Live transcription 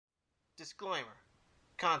Disclaimer.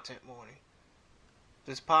 Content warning.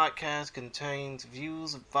 This podcast contains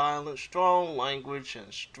views of violence, strong language,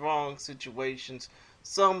 and strong situations,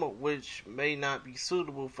 some of which may not be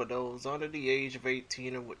suitable for those under the age of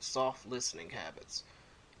 18 or with soft listening habits.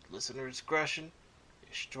 Listener discretion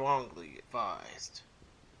is strongly advised.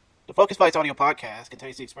 The Focus Fights audio podcast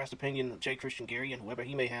contains the expressed opinion of J. Christian Gary and whoever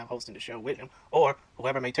he may have hosting the show with him, or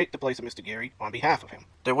whoever may take the place of Mr. Gary on behalf of him.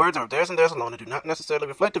 Their words are of theirs and theirs alone and do not necessarily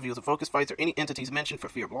reflect the views of Focus Fights or any entities mentioned for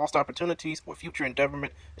fear of lost opportunities or future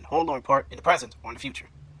endeavorment in whole or in part in the present or in the future.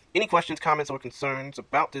 Any questions, comments, or concerns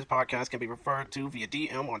about this podcast can be referred to via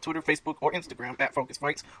DM on Twitter, Facebook, or Instagram at Focus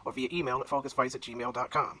Fights, or via email at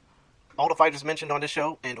focusfights@gmail.com. All the fighters mentioned on this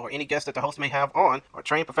show and or any guests that the host may have on are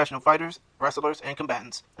trained professional fighters, wrestlers, and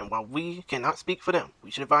combatants. And while we cannot speak for them,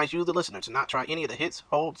 we should advise you, the listener, to not try any of the hits,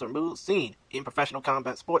 holds, or moves seen in professional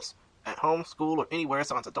combat sports at home, school, or anywhere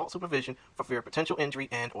sans adult supervision for fear of potential injury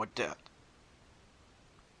and or death.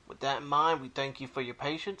 With that in mind, we thank you for your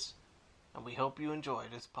patience, and we hope you enjoy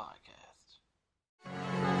this podcast.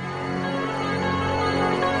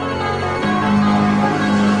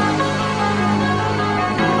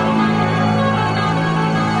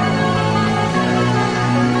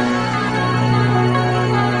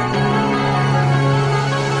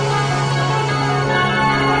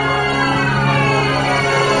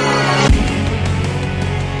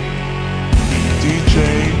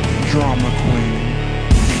 Drama Queen.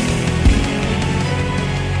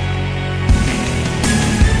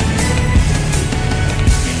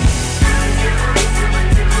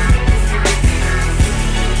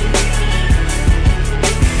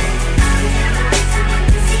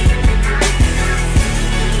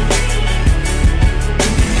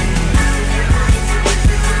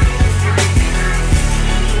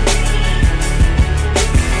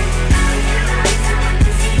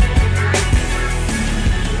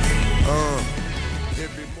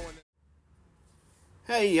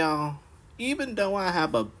 Hey y'all, even though I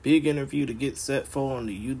have a big interview to get set for on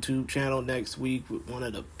the YouTube channel next week with one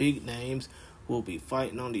of the big names who will be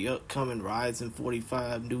fighting on the upcoming Rising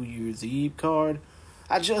 45 New Year's Eve card,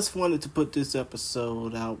 I just wanted to put this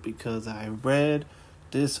episode out because I read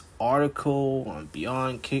this article on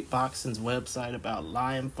Beyond Kickboxing's website about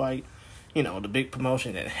Lion Fight. You know, the big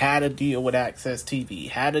promotion that had a deal with Access TV,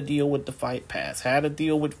 had a deal with the Fight Pass, had a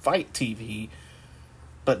deal with Fight TV,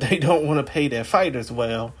 but they don't want to pay their fighters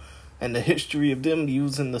well, and the history of them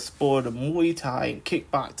using the sport of Muay Thai and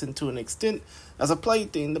kickboxing to an extent as a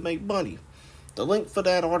plaything to make money. The link for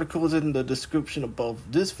that article is in the description of both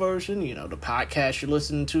this version, you know, the podcast you're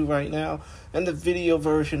listening to right now, and the video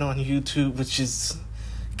version on YouTube, which is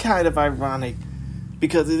kind of ironic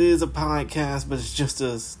because it is a podcast, but it's just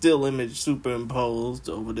a still image superimposed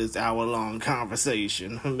over this hour-long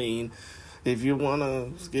conversation. I mean, if you want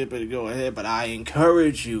to skip it, go ahead, but I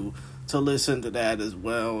encourage you to listen to that as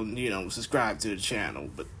well and, you know, subscribe to the channel.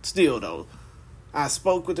 But still, though, I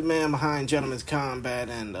spoke with the man behind Gentleman's Combat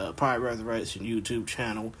and Pride Resurrection YouTube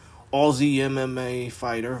channel, Aussie MMA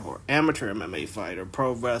fighter, or amateur MMA fighter,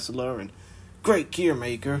 pro wrestler, and great gear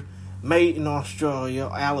maker, made in Australia,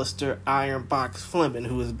 Alistair Ironbox Fleming,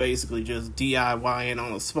 who is basically just DIYing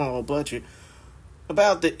on a small budget,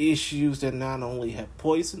 about the issues that not only have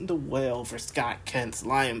poisoned the well for Scott Kent's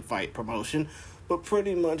Lion Fight promotion, but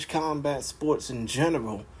pretty much combat sports in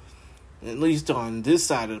general, at least on this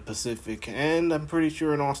side of the Pacific, and I'm pretty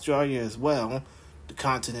sure in Australia as well, the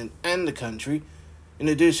continent and the country, in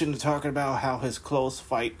addition to talking about how his close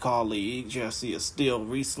fight colleague, Jesse Steele,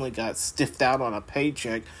 recently got stiffed out on a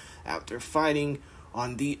paycheck after fighting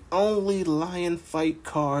on the only Lion Fight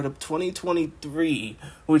card of 2023,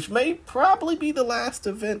 which may probably be the last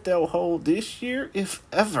event they'll hold this year, if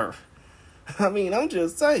ever. I mean, I'm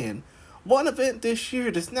just saying, one event this year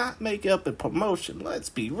does not make up a promotion, let's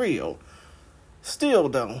be real. Still,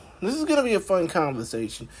 though, this is going to be a fun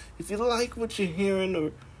conversation. If you like what you're hearing,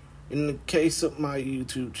 or in the case of my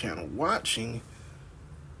YouTube channel, watching,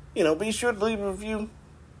 you know, be sure to leave a review,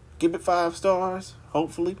 give it 5 stars,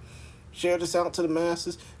 hopefully. Share this out to the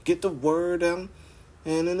masses, get the word out,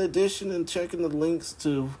 and in addition to checking the links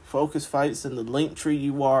to Focus Fights and the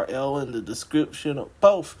Linktree URL in the description of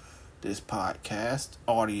both this podcast,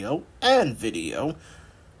 audio and video,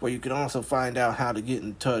 where you can also find out how to get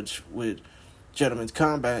in touch with Gentleman's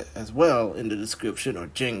Combat as well in the description, or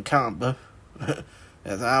Jing Kamba,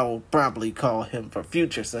 as I will probably call him for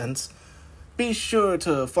future sense. Be sure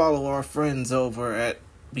to follow our friends over at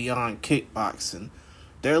Beyond Kickboxing.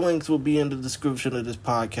 Their links will be in the description of this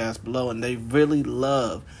podcast below, and they really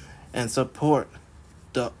love and support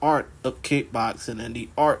the art of kickboxing and the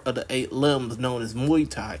art of the eight limbs known as Muay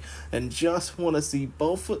Thai, and just want to see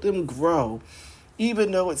both of them grow,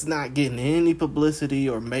 even though it's not getting any publicity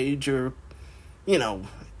or major,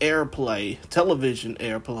 airplay, television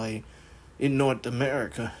airplay in North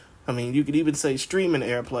America. I mean, you could even say streaming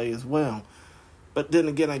airplay as well. But then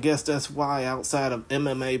again, I guess that's why outside of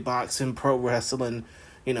MMA, boxing, pro wrestling,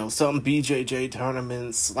 some BJJ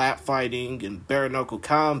tournaments, slap fighting, and bare knuckle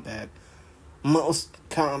combat, most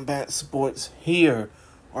combat sports here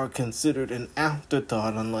are considered an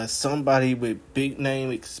afterthought unless somebody with big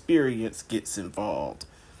name experience gets involved.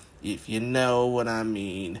 If you know what I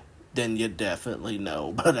mean, then you definitely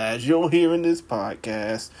know. But as you'll hear in this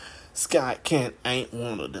podcast, Scott Kent ain't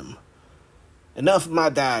one of them. Enough of my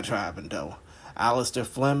diatribing, though. Alistair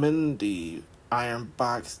Fleming, the Iron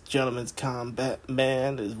Box Gentleman's Combat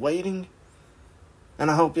Man, is waiting. And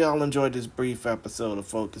I hope y'all enjoyed this brief episode of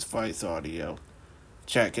Focus Fights Audio.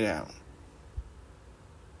 Check it out.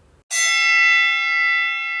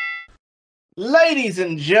 Ladies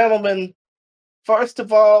and gentlemen, first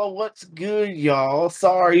of all, what's good, y'all?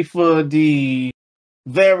 Sorry for the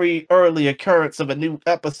very early occurrence of a new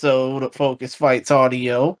episode of Focus Fights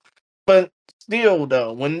Audio. But still,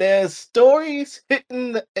 though, when there's stories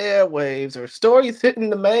hitting the airwaves or stories hitting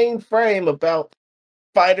the mainframe about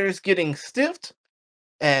fighters getting stiffed,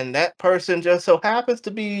 and that person just so happens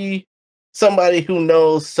to be somebody who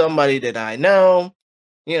knows somebody that I know,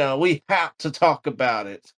 we have to talk about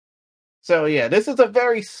it. So yeah, this is a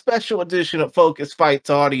very special edition of Focus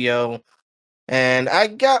Fights Audio, and I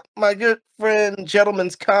got my good friend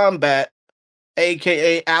Gentleman's Combat,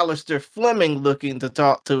 aka Alistair Fleming, looking to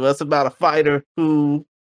talk to us about a fighter who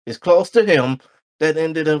is close to him that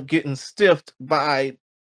ended up getting stiffed by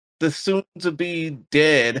the soon-to-be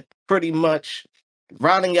dead, pretty much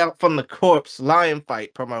rotting out from the corpse lion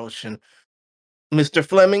fight promotion. Mr.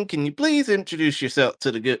 Fleming, can you please introduce yourself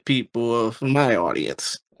to the good people of my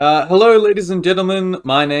audience? Hello, ladies and gentlemen.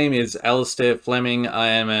 My name is Alistair Fleming. I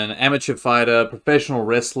am an amateur fighter, professional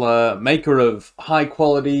wrestler, maker of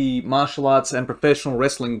high-quality martial arts and professional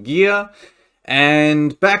wrestling gear.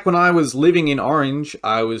 And back when I was living in Orange,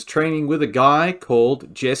 I was training with a guy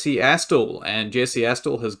called Jesse Astle. And Jesse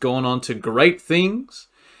Astle has gone on to great things.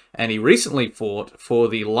 And he recently fought for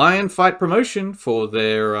the Lion Fight promotion for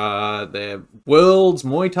their World's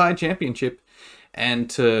Muay Thai Championship. And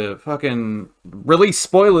to fucking release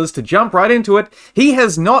spoilers, to jump right into it, he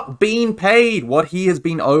has not been paid what he has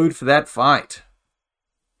been owed for that fight.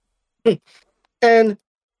 And,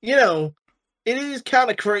 it is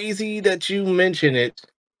kind of crazy that you mention it,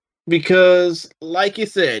 because, like you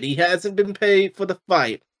said, he hasn't been paid for the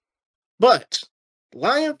fight. But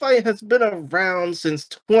Lion Fight has been around since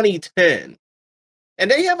 2010. And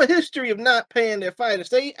they have a history of not paying their fighters.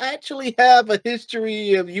 They actually have a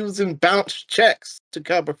history of using bounce checks to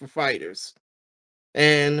cover for fighters.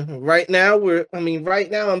 And right now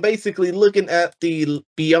I'm basically looking at the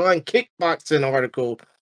Beyond Kickboxing article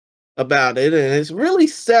about it, and it's really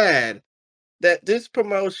sad that this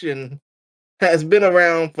promotion has been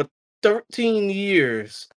around for 13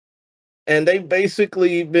 years, and they've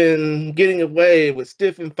basically been getting away with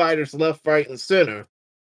stiffing fighters left, right, and center.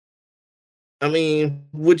 I mean,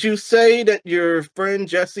 would you say that your friend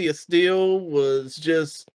Jesse Steele was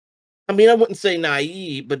just, I wouldn't say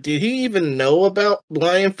naive, but did he even know about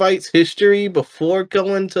Lion Fight's history before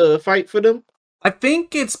going to fight for them? I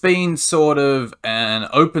think it's been sort of an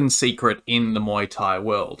open secret in the Muay Thai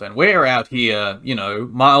world. And we're out here,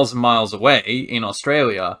 miles and miles away in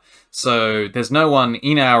Australia. So there's no one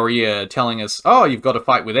in our ear telling us, oh, you've got to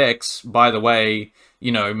fight with X. By the way,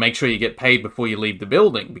 make sure you get paid before you leave the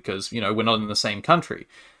building because, we're not in the same country.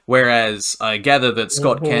 Whereas I gather that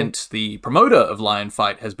Scott Kent, the promoter of Lion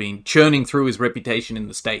Fight, has been churning through his reputation in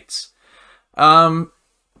the States.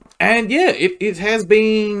 And yeah, it has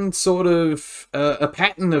been sort of a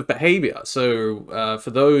pattern of behavior. So for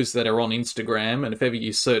those that are on Instagram, and if ever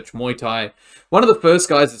you search Muay Thai, one of the first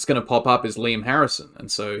guys that's going to pop up is Liam Harrison.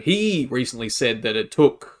 And so he recently said that it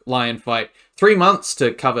took Lion Fight 3 months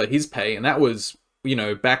to cover his pay. And that was,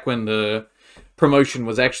 back when the promotion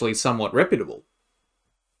was actually somewhat reputable.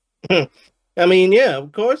 Yeah,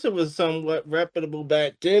 of course it was somewhat reputable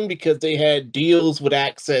back then because they had deals with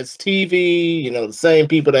Access TV, the same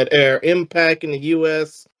people that air Impact in the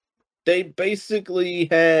US. They basically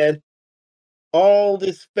had all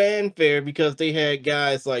this fanfare because they had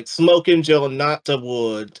guys like Smoking Joe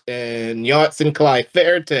Nottawood and Yardson Clyde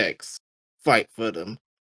Fairtex fight for them.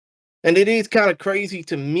 And it is kind of crazy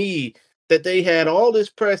to me that they had all this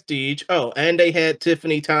prestige. Oh, and they had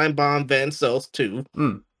Tiffany Time Bomb Van Sos too.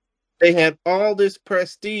 They had all this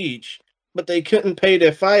prestige, but they couldn't pay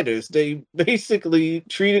their fighters. They basically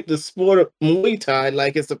treated the sport of Muay Thai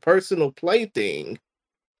like it's a personal plaything.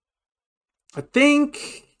 I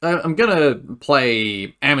think I'm gonna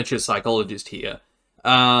play amateur psychologist here, but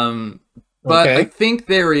I Okay. think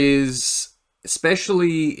there is,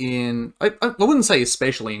 especially in I wouldn't say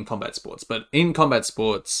especially in combat sports, but in combat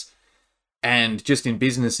sports and just in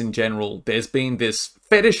business in general, there's been this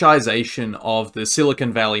fetishization of the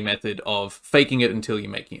Silicon Valley method of faking it until you're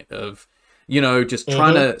making it, of, just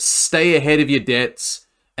trying Mm-hmm. to stay ahead of your debts,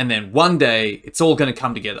 and then one day it's all going to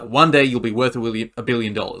come together. One day you'll be worth $1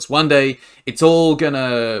 billion. One day it's all going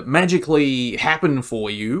to magically happen for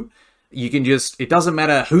you. You can just, it doesn't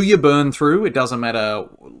matter who you burn through, it doesn't matter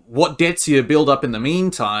what debts you build up in the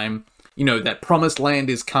meantime, that promised land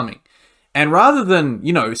is coming. And rather than,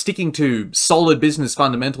 sticking to solid business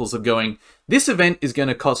fundamentals of going, this event is going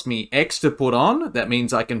to cost me X to put on, that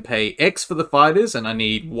means I can pay X for the fighters, and I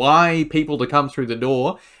need Y people to come through the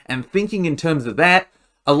door, and thinking in terms of that,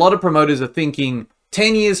 a lot of promoters are thinking,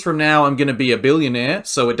 10 years from now, I'm going to be a billionaire,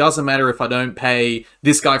 so it doesn't matter if I don't pay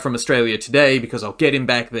this guy from Australia today, because I'll get him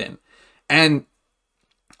back then. And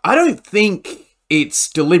I don't think it's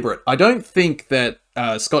deliberate. I don't think that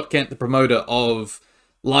Scott Kent, the promoter of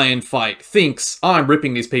Lion Fight, thinks, I'm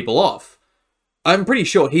ripping these people off. I'm pretty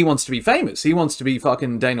sure he wants to be famous. He wants to be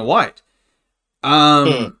fucking Dana White.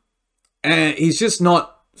 Hmm. And he's just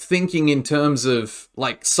not thinking in terms of,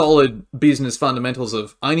 like, solid business fundamentals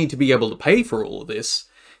of, I need to be able to pay for all of this.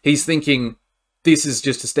 He's thinking, this is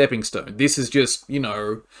just a stepping stone. This is just,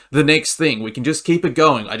 the next thing. We can just keep it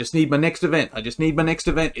going. I just need my next event. I just need my next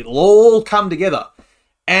event. It'll all come together.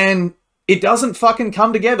 And it doesn't fucking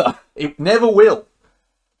come together. It never will.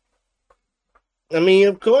 I mean,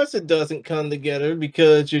 of course it doesn't come together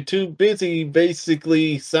because you're too busy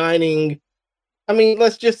basically signing. I mean,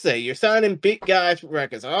 let's just say you're signing big guys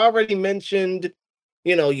records. I already mentioned,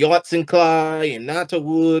 Yachts and Cly and Nata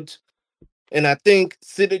Woods. And I think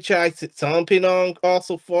Sidichai Sitsampinong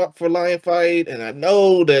also fought for Lion Fight. And I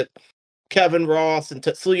know that Kevin Ross and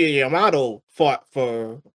Tetsuya Yamato fought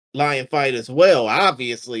for Lion Fight as well.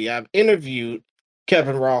 Obviously, I've interviewed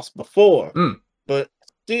Kevin Ross before, Mm. but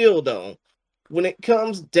still, though, when it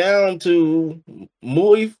comes down to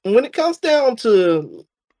when it comes down to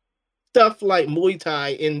stuff like Muay Thai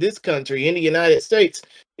in this country, in the United States,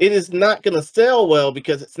 it is not going to sell well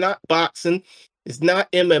because it's not boxing, it's not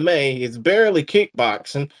MMA, it's barely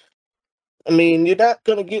kickboxing. I mean, you're not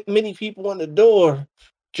going to get many people in the door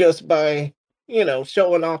just by,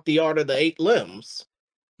 showing off the art of the eight limbs.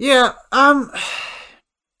 Yeah,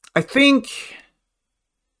 I think...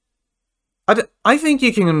 I think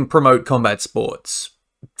you can promote combat sports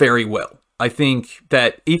very well. I think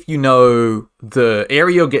that if you know the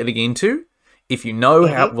area you're getting into, if you know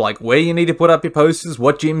how, Mm-hmm. like, where you need to put up your posters,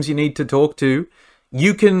 what gyms you need to talk to,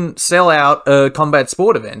 you can sell out a combat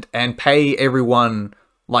sport event and pay everyone,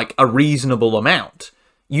 like, a reasonable amount.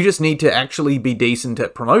 You just need to actually be decent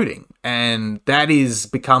at promoting. And that is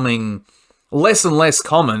becoming less and less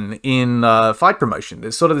common in fight promotion.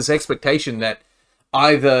 There's sort of this expectation that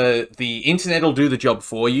either the internet will do the job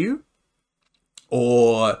for you,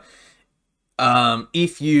 or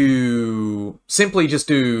if you simply just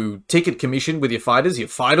do ticket commission with your fighters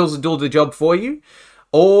will do the job for you.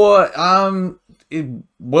 Or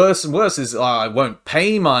worse and worse is I won't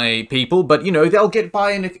pay my people, but they'll get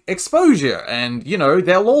by an exposure, and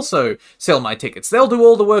they'll also sell my tickets. They'll do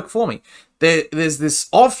all the work for me. There's this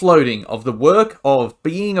offloading of the work of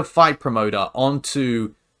being a fight promoter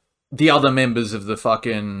onto the other members of the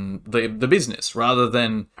fucking the business, rather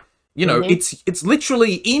than Mm-hmm. it's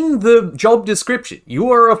literally in the job description. You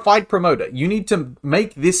are a fight promoter. You need to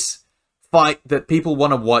make this fight that people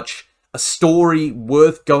want to watch a story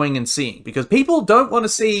worth going and seeing, because people don't want to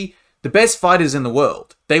see the best fighters in the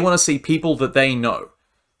world. They want to see people that they know.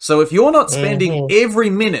 So if you're not spending Mm-hmm. every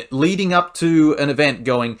minute leading up to an event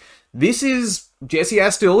going, this is Jesse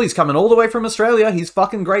Astill, he's coming all the way from Australia, he's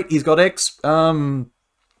fucking great, he's got X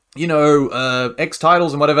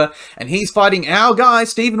titles and whatever, and he's fighting our guy,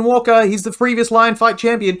 Stephen Walker. He's the previous Lion Fight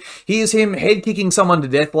champion. Here's him head kicking someone to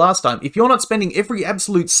death last time. If you're not spending every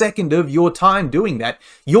absolute second of your time doing that,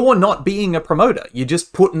 you're not being a promoter. You're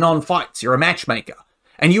just putting on fights. You're a matchmaker.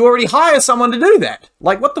 And you already hire someone to do that.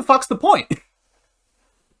 Like, what the fuck's the point?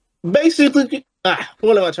 Basically,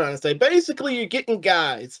 what am I trying to say? Basically, you're getting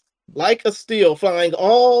guys like a steel flying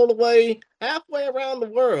all the way halfway around the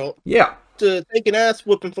world Yeah. to take an ass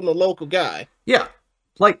whooping from the local guy. Yeah.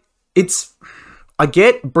 Like, it's... I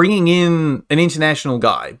get bringing in an international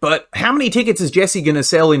guy, but how many tickets is Jesse going to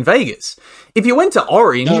sell in Vegas? If you went to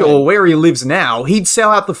Orange or where he lives now, he'd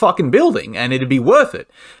sell out the fucking building and it'd be worth it.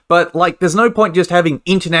 But, like, there's no point just having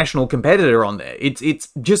international competitor on there. It's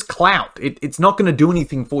just clout. It's not going to do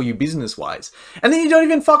anything for you business-wise. And then you don't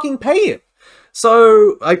even fucking pay him.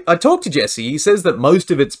 So, I talked to Jesse. He says that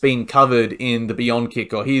most of it's been covered in the Beyond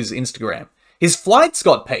Kick or his Instagram. His flights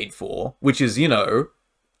got paid for, which is, you know,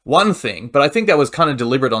 one thing, but I think that was kind of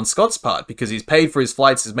deliberate on Scott's part because he's paid for his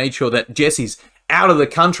flights, has made sure that Jesse's out of the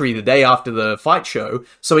country the day after the fight show,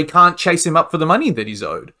 so he can't chase him up for the money that he's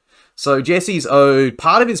owed. So Jesse's owed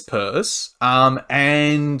part of his purse,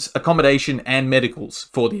 and accommodation and medicals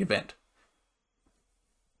for the event.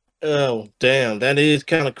 Oh, damn, that is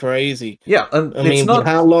kind of crazy. Yeah, I mean, but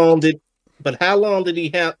how long did he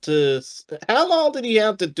have to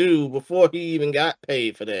do before he even got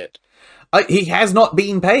paid for that? He has not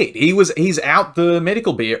been paid. He's out the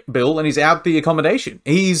medical bill and he's out the accommodation.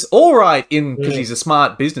 He's all right because he's a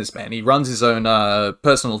smart businessman. He runs his own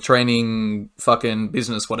personal training fucking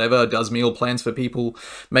business, whatever, does meal plans for people,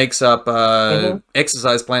 makes up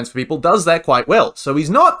exercise plans for people, does that quite well. So he's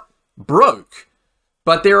not broke.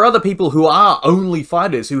 But there are other people who are only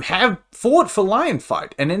fighters who have fought for Lion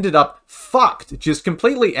Fight and ended up fucked, just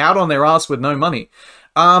completely out on their ass with no money.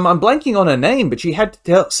 I'm blanking on her name, but she had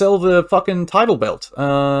to sell the fucking title belt.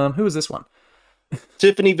 Who is this one?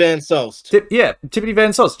 Tiffany Van Soest. Tiffany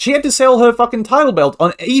Van Soest. She had to sell her fucking title belt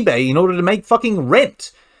on eBay in order to make fucking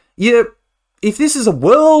rent. If this is a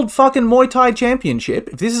world fucking Muay Thai championship,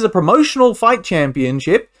 if this is a promotional fight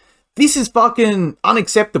championship, this is fucking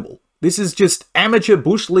unacceptable. This is just amateur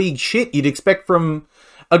bush league shit you'd expect from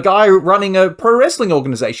a guy running a pro wrestling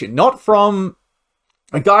organization, not from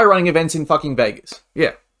a guy running events in fucking Vegas.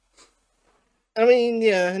 Yeah. I mean,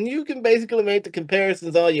 yeah, and you can basically make the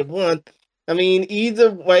comparisons all you want. I mean,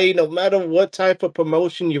 either way, no matter what type of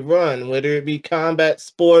promotion you run, whether it be combat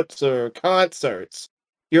sports or concerts,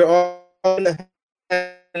 you're all going to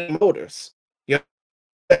have promoters. You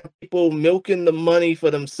have people milking the money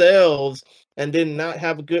for themselves and then not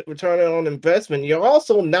have a good return on investment. You're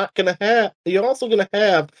also going to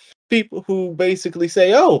have people who basically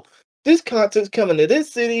say, oh, this concert's coming to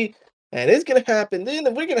this city, and it's going to happen then,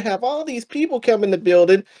 and we're going to have all these people come in the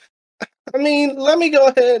building. I mean, let me go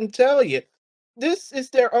ahead and tell you, this is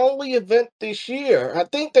their only event this year. I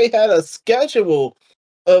think they had a schedule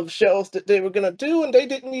of shows that they were going to do, and they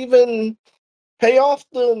didn't even pay off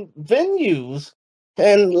the venues.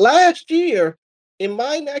 And last year, in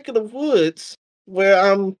my neck of the woods, where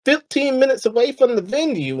I'm 15 minutes away from the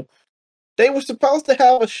venue, they were supposed to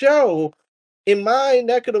have a show in my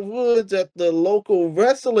neck of the woods at the local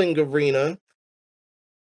wrestling arena,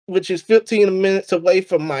 which is 15 minutes away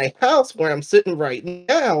from my house where I'm sitting right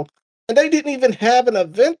now, and they didn't even have an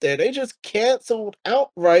event there. They just canceled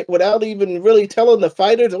outright without even really telling the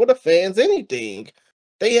fighters or the fans anything.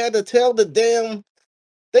 They had to tell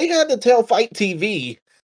Fight TV,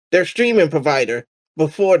 their streaming provider,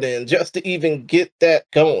 before then, just to even get that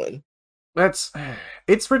going.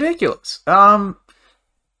 It's ridiculous.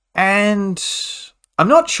 And I'm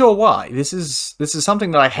not sure why. This is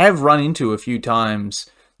something that I have run into a few times,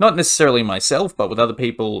 not necessarily myself, but with other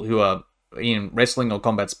people who are in wrestling or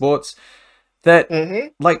combat sports, that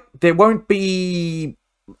like there won't be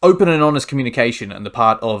open and honest communication on the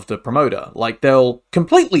part of the promoter. Like they'll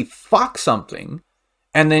completely fuck something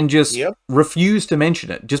and then just refuse to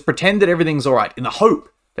mention it. Just pretend that everything's all right in the hope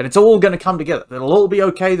that it's all going to come together, that it'll all be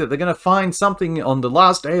okay, that they're going to find something on the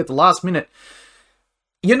last day at the last minute.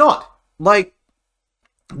 You're not. Like,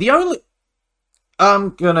 I'm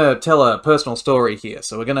gonna tell a personal story here,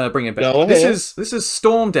 so we're gonna bring it back. This is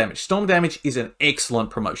Storm Damage. Storm Damage is an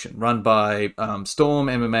excellent promotion run by Storm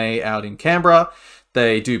MMA out in Canberra.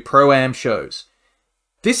 They do pro-am shows.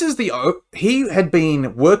 He had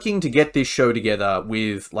been working to get this show together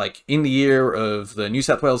with, like, in the year of the New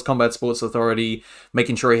South Wales Combat Sports Authority,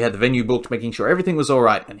 making sure he had the venue booked, making sure everything was all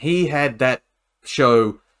right, and he had that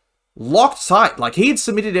show locked tight. Like, he had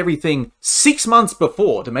submitted everything 6 months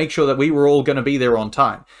before to make sure that we were all going to be there on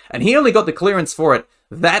time. And he only got the clearance for it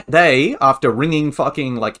that day after ringing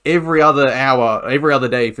fucking, like, every other hour, every other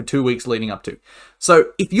day for 2 weeks leading up to.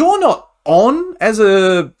 So, if you're not on as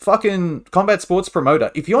a fucking combat sports promoter,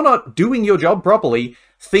 if you're not doing your job properly,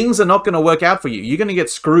 things are not going to work out for you. You're going to get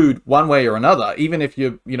screwed one way or another, even if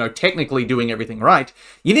you're, technically doing everything right.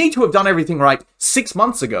 You need to have done everything right 6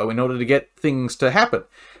 months ago in order to get things to happen.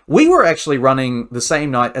 We were actually running the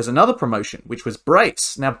same night as another promotion, which was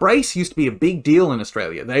Brace. Now, Brace used to be a big deal in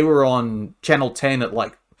Australia. They were on Channel 10 at,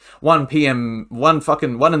 like, 1 p.m., 1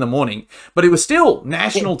 in the morning, but it was still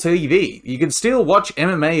national TV. You could still watch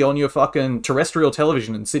MMA on your fucking terrestrial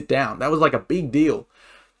television and sit down. That was like a big deal.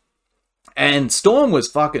 And Storm was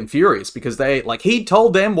fucking furious because he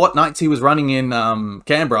told them what nights he was running in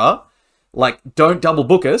Canberra, like, don't double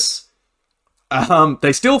book us.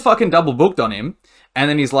 They still fucking double booked on him, and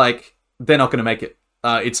then he's like, they're not going to make it.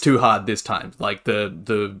 It's too hard this time. Like,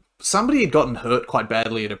 somebody had gotten hurt quite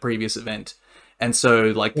badly at a previous event, and so,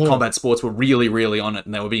 like, the combat sports were really, really on it,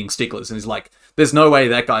 and they were being sticklers, and he's like, there's no way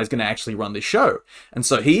that guy's going to actually run this show. And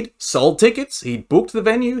so he'd sold tickets, he'd booked the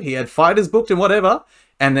venue, he had fighters booked and whatever,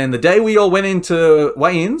 and then the day we all went into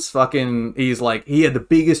weigh-ins, he's like, he had the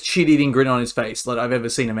biggest shit-eating grin on his face that I've ever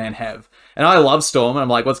seen a man have. And I love Storm, and I'm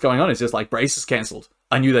like, what's going on? He's just like, braces cancelled.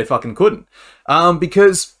 I knew they fucking couldn't.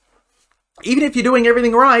 Because even if you're doing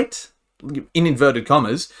everything right, in inverted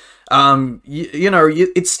commas,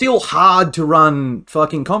 it's still hard to run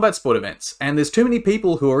fucking combat sport events. And there's too many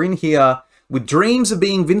people who are in here with dreams of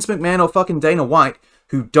being Vince McMahon or fucking Dana White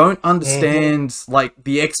who don't understand, like,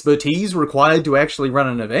 the expertise required to actually run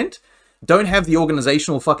an event, don't have the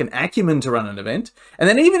organizational fucking acumen to run an event, and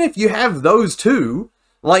then even if you have those two,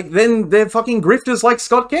 like, then they're fucking grifters like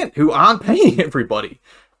Scott Kent, who aren't paying everybody.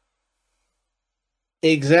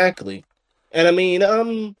 Exactly. And I mean,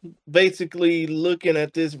 I'm basically looking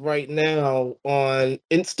at this right now on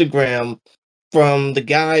Instagram from the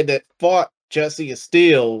guy that fought Jesse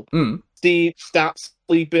Steele, Steve Stop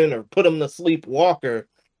Sleeping or Put Him to Sleep Walker.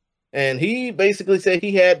 And he basically said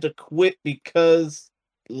he had to quit because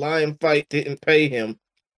Lion Fight didn't pay him.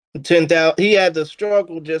 10,000. He had to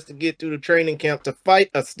struggle just to get through the training camp to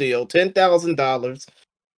fight a Steele, $10,000,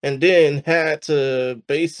 and then had to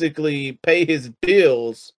basically pay his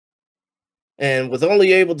bills, and was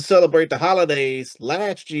only able to celebrate the holidays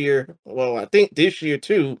last year. Well, I think this year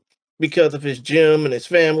too, because of his gym and his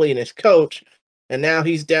family and his coach. And now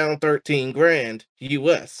he's down 13 grand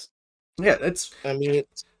US. Yeah, I mean,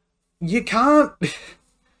 you can't.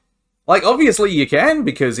 Like, obviously you can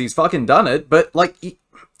because he's fucking done it, but, like,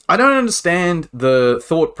 I don't understand the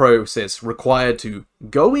thought process required to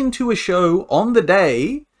go into a show on the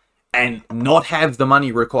day and not have the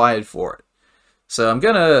money required for it. So I'm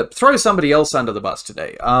going to throw somebody else under the bus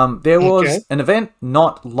today. There was an event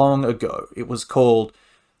not long ago. It was called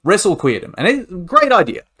Wrestle Queerdom, and it's a great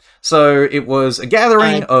idea. So it was a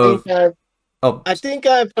gathering of... I think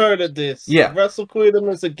I've heard of this. Yeah. Wrestle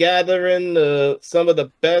Queerdom is a gathering of some of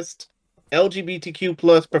the best LGBTQ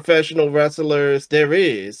plus professional wrestlers there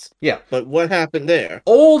is. Yeah. But what happened there?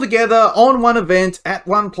 All together on one event, at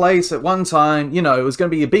one place, at one time. You know, it was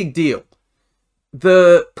going to be a big deal.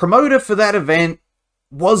 The promoter for that event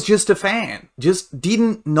was just a fan. Just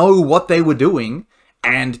didn't know what they were doing.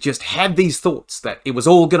 And just had these thoughts that it was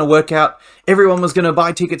all going to work out. Everyone was going to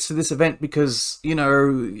buy tickets to this event because, you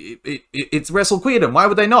know, it's Wrestle Queerdom. Why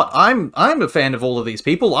would they not? I'm a fan of all of these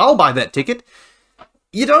people. I'll buy that ticket.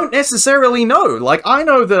 You don't necessarily know. Like, I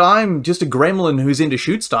know that I'm just a gremlin who's into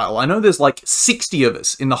shoot style. I know there's like 60 of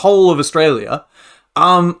us in the whole of Australia.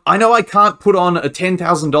 I know I can't put on a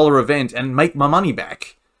 $10,000 event and make my money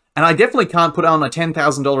back. And I definitely can't put on a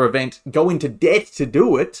 $10,000 event, go into debt to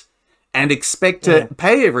do it, and expect to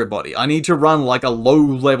pay everybody. I need to run like a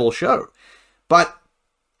low-level show. But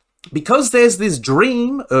because there's this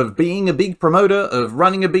dream of being a big promoter, of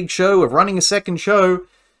running a big show, of running a second show,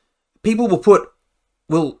 people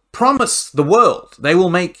will promise the world. They will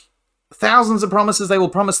make thousands of promises. They will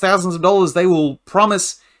promise thousands of dollars. They will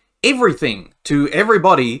promise everything to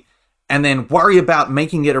everybody and then worry about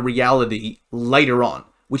making it a reality later on,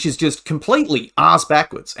 which is just completely arse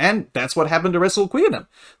backwards. And that's what happened to Wrestle Queerdom.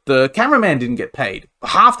 The cameraman didn't get paid.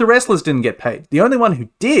 Half the wrestlers didn't get paid. The only one who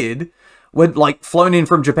did were, like, flown in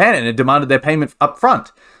from Japan and had demanded their payment up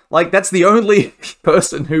front. Like, that's the only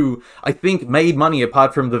person who, I think, made money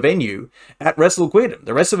apart from the venue at Wrestle Queerdom.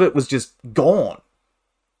 The rest of it was just gone.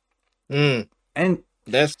 And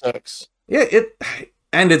that sucks. Yeah,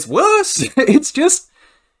 and it's worse. It's just,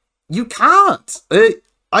 you can't.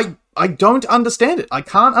 I don't understand it. I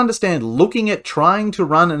can't understand looking at trying to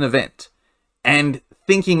run an event and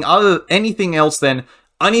thinking anything else than,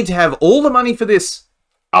 I need to have all the money for this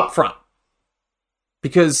up front.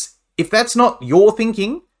 Because if that's not your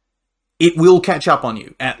thinking, it will catch up on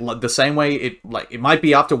you. At the same way, it might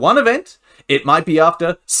be after one event, it might be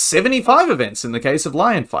after 75 events in the case of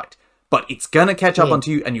Lion Fight. But it's gonna catch up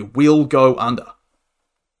onto you and you will go under.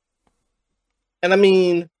 And I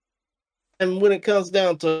mean, and when it comes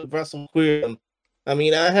down to Wrestle Queerdom, I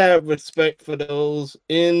mean, I have respect for those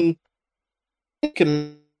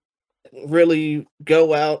can really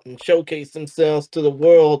go out and showcase themselves to the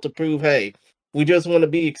world to prove, hey, We just want to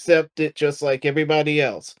be accepted just like everybody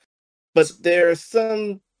else. But there are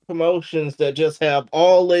some promotions that just have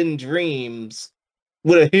all-in dreams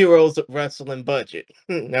with a Heroes of Wrestling budget.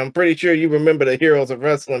 Now, I'm pretty sure you remember the Heroes of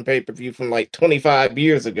Wrestling pay-per-view from like 25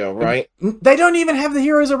 years ago, right? They don't even have the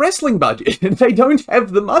Heroes of Wrestling budget. They don't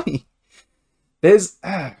have the money. There's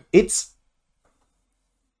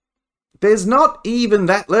not even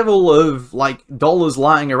that level of, like, dollars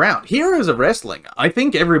lying around. Heroes of Wrestling, I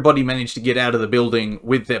think everybody managed to get out of the building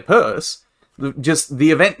with their purse. Just, the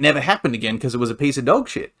event never happened again because it was a piece of dog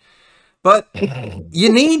shit. But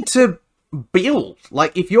you need to build.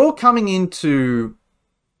 Like, if you're coming into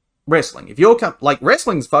wrestling,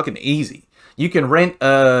 wrestling's fucking easy. You can rent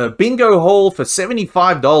a bingo hall for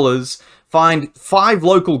 $75, find 5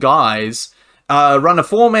 local guys, run a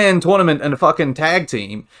 4-man tournament and a fucking tag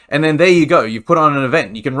team, and then there you go. You put on an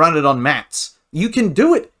event. You can run it on mats. You can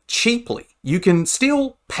do it cheaply. You can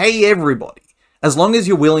still pay everybody, as long as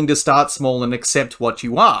you're willing to start small and accept what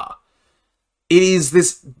you are. It is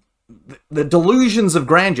the delusions of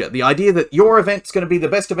grandeur, the idea that your event's going to be the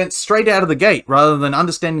best event straight out of the gate, rather than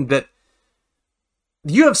understanding that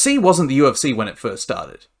the UFC wasn't the UFC when it first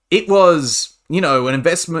started. It was, an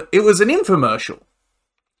investment. It was an infomercial.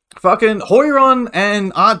 Fucking Hoyron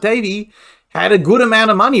and Art Davey had a good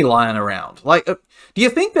amount of money lying around. Like, do you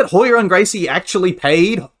think that Hoyron Gracie actually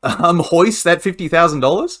paid Hoist that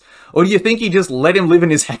 $50,000? Or do you think he just let him live in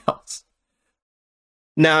his house?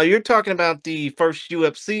 Now, you're talking about the first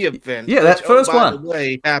UFC event. Yeah, that first one. By the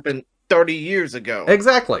way, happened 30 years ago.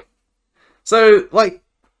 Exactly. So, like,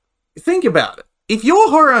 think about it. If you're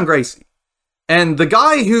Hoyron Gracie, and the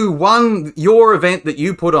guy who won your event that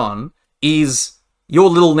you put on is your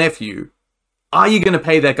little nephew, are you going to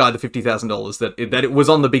pay that guy the $50,000 that it was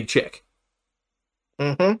on the big check?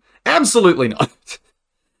 Mm-hmm. Absolutely not.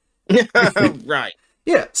 Right.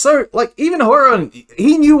 Yeah, so, like, even Hoyron,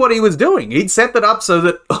 he knew what he was doing. He'd set that up so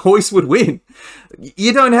that Hoist would win.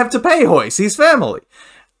 You don't have to pay Hoist, he's family.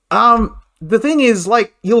 The thing is,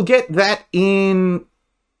 like, you'll get that in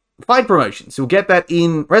fight promotions. You'll get that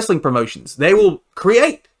in wrestling promotions. They will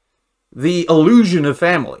create the illusion of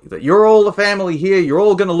family, that you're all a family here, you're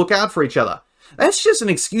all going to look out for each other. That's just an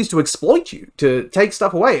excuse to exploit you, to take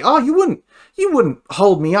stuff away. Oh, you wouldn't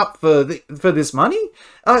hold me up for this money?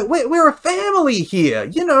 We're a family here.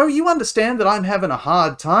 You understand that I'm having a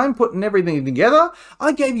hard time putting everything together.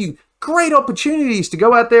 I gave you great opportunities to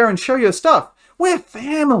go out there and show your stuff. We're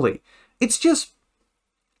family. It's just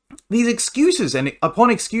these excuses and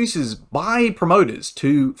upon excuses by promoters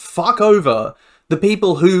to fuck over the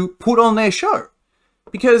people who put on their show.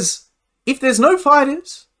 Because if there's no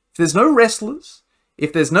fighters, if there's no wrestlers,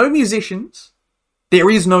 if there's no musicians, there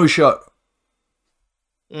is no show.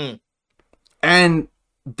 And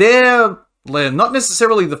they're not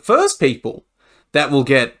necessarily the first people that will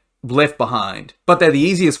get left behind, but they're the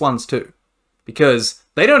easiest ones too. Because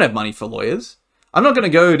they don't have money for lawyers. I'm not going to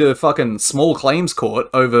go to fucking small claims court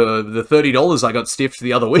over the $30 I got stiffed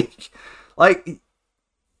the other week. Like,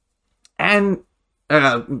 and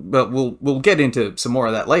but we'll get into some more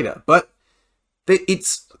of that later. But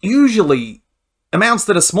it's usually amounts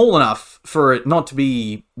that are small enough for it not to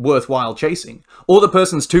be worthwhile chasing, or the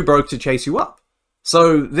person's too broke to chase you up.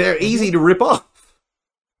 So they're easy to rip off.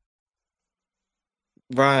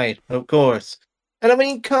 Right, of course. And I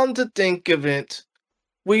mean, come to think of it,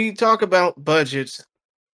 we talk about budgets.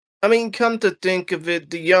 I mean, come to think of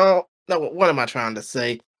it, what am I trying to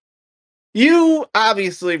say? You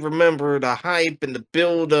obviously remember the hype and the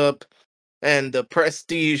build-up and the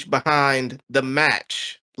prestige behind the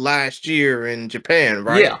match last year in Japan,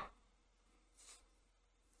 right? Yeah.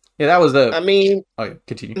 Yeah, that was the... I mean... Oh,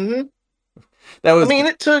 continue. Mm-hmm. That was... I mean,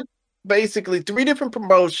 it took basically 3 different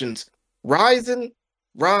promotions, Rise, and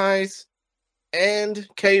K1,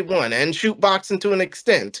 and Shootboxing to an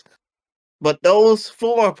extent. But those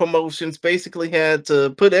 4 promotions basically had to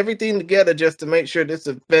put everything together just to make sure this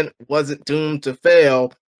event wasn't doomed to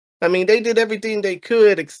fail. I mean, they did everything they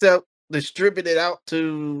could except distribute it out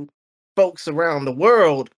to folks around the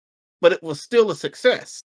world, but it was still a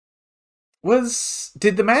success.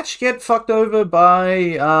 Did the match get fucked over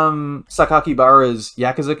by Sakaki Bara's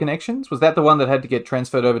Yakuza connections? Was that the one that had to get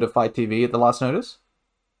transferred over to Fight TV at the last notice?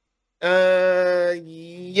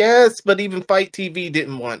 Yes, but even Fight TV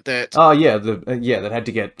didn't want that. Oh yeah, that had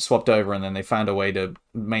to get swapped over, and then they found a way to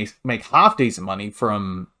make half decent money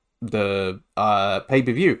from the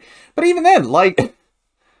pay-per-view. But even then, like,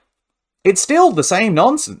 it's still the same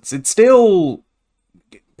nonsense. It's still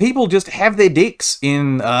people just have their dicks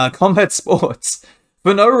in combat sports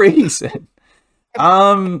for no reason.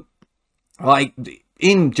 Like,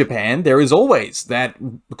 in Japan, there is always that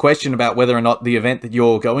question about whether or not the event that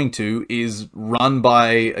you're going to is run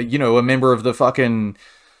by, you know, a member of the fucking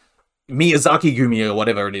Miyazaki Gumi or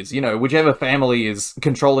whatever it is, you know, whichever family is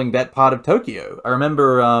controlling that part of Tokyo. I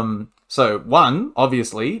remember, so one,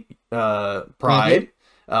 obviously, Pride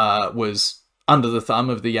was under the thumb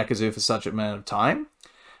of the Yakuza for such a amount of time,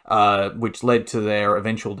 which led to their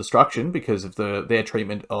eventual destruction because of their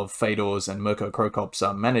treatment of Fedor's and Mirko Krokop's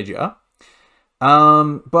manager.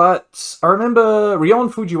 But I remember Rion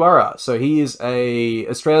Fujiwara. So he is a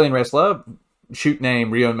Australian wrestler, shoot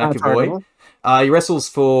name Rion McAvoy. He wrestles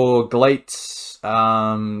for Glate,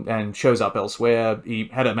 and shows up elsewhere. He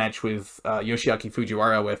had a match with Yoshiaki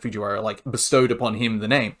Fujiwara where Fujiwara, like, bestowed upon him the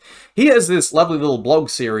name. He has this lovely little blog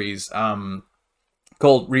series,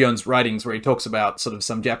 called Rion's Writings, where he talks about sort of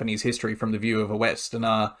some Japanese history from the view of a West, and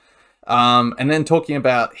then talking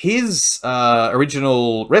about his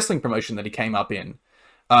original wrestling promotion that he came up in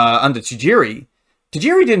under Tajiri.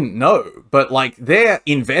 Tajiri didn't know, but like their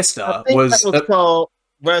investor was called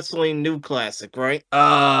Wrestling New Classic, right?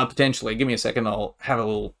 Potentially. Give me a second. I'll have a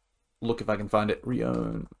little look if I can find it.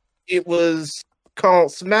 Rion. It was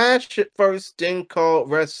called Smash at first, then called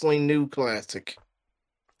Wrestling New Classic.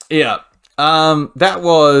 Yeah. That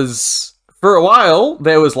was, for a while,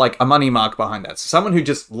 there was like a money mark behind that. So someone who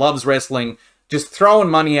just loves wrestling, just throwing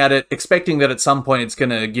money at it, expecting that at some point it's going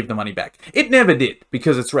to give the money back. It never did,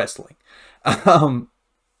 because it's wrestling.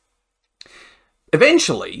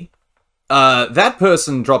 Eventually, that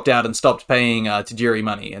person dropped out and stopped paying Tajiri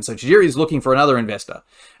money. And so Tajiri is looking for another investor.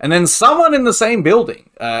 And then someone in the same building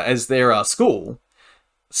as their school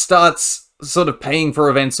starts sort of paying for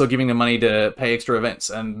events or giving them money to pay extra events.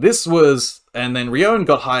 And then Rion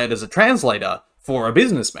got hired as a translator for a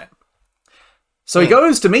businessman. So he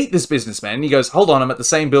goes to meet this businessman, and he goes, hold on, I'm at the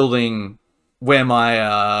same building where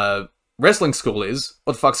my wrestling school is.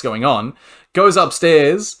 What the fuck's going on? Goes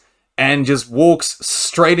upstairs and just walks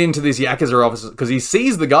straight into this Yakuza office because he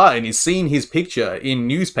sees the guy and he's seen his picture in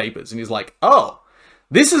newspapers. And he's like, oh,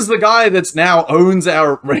 this is the guy that's now owns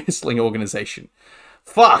our wrestling organization.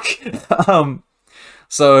 Fuck.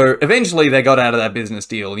 So eventually they got out of that business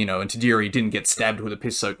deal, you know, and Tajiri didn't get stabbed with a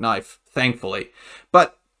piss-soaked knife, thankfully.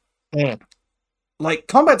 But, like,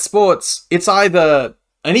 combat sports, it's either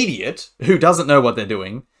an idiot who doesn't know what they're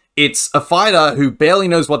doing, it's a fighter who barely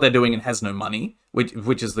knows what they're doing and has no money,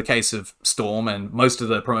 which is the case of Storm and most of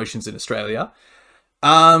the promotions in Australia.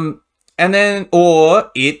 And then,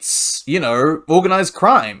 or it's, you know, organized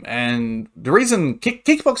crime. And the reason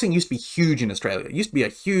kickboxing used to be huge in Australia. It used to be a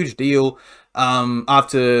huge deal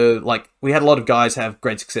after, like, we had a lot of guys have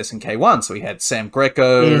great success in K1. So we had Sam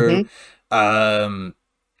Greco, I'm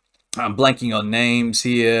blanking on names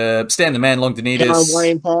here, Stan the Man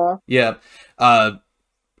Longdonitis. Yeah.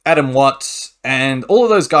 Adam Watt, and all of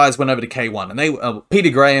those guys went over to K1. And they, Peter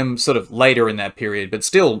Graham sort of later in that period, but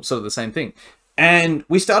still sort of the same thing. And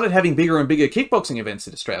we started having bigger and bigger kickboxing events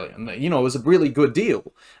in Australia. And, you know, it was a really good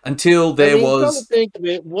deal until there was... Come to think of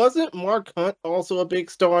it, wasn't Mark Hunt also a big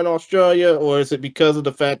star in Australia? Or is it because of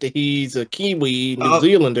the fact that he's a Kiwi New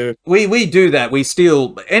Zealander? We do that. We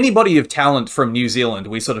steal anybody of talent from New Zealand,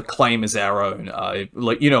 we sort of claim as our own,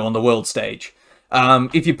 like, you know, on the world stage.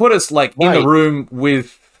 If you put us, like, in the room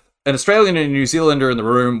with an Australian and a New Zealander in the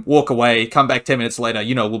room, walk away, come back 10 minutes later,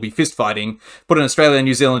 you know, we'll be fist fighting, put an Australian and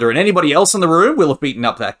New Zealander and anybody else in the room, we'll have beaten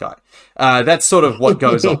up that guy. That's sort of what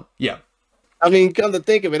goes on. Yeah. I mean, come to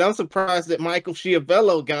think of it, I'm surprised that Michael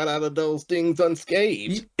Schiavello got out of those things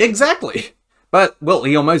unscathed. Exactly. But, well,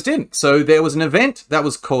 he almost didn't. So there was an event that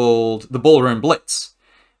was called the Ballroom Blitz.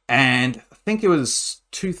 And I think it was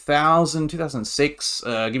 2006.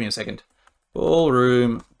 Give me a second.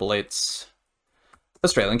 Ballroom Blitz.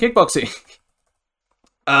 Australian kickboxing.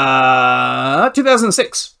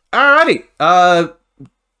 2006. Alrighty.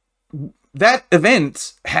 That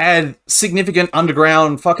event had significant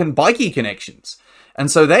underground fucking bikey connections. And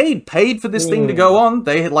so they paid for this thing to go on.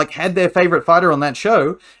 They had, like, had their favorite fighter on that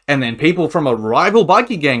show. And then people from a rival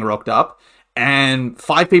bikey gang rocked up. And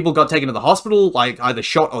 5 people got taken to the hospital, like, either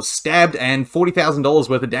shot or stabbed. And $40,000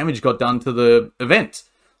 worth of damage got done to the event.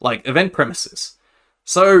 Like, event premises.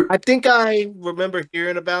 So I think I remember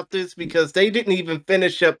hearing about this because they didn't even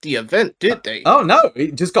finish up the event, did they? Oh no,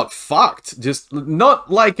 it just got fucked. Just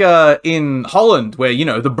not like in Holland where, you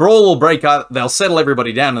know, the brawl will break out, they'll settle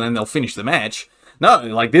everybody down and then they'll finish the match. No,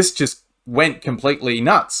 like this just went completely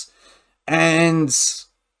nuts. And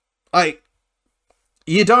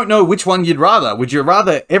you don't know which one you'd rather. Would you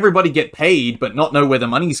rather everybody get paid but not know where the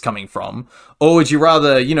money's coming from? Or would you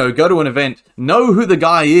rather, go to an event, know who the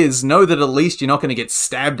guy is, know that at least you're not going to get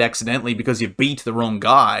stabbed accidentally because you beat the wrong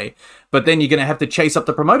guy, but then you're going to have to chase up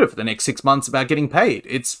the promoter for the next 6 months about getting paid?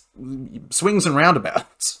 It's swings and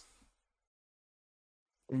roundabouts.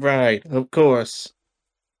 Right, of course.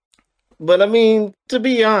 But I mean, to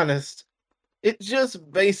be honest, it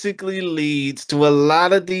just basically leads to a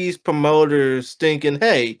lot of these promoters thinking,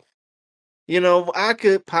 hey, I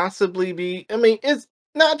could possibly be. I mean, it's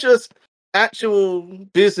not just actual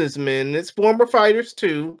businessmen, it's former fighters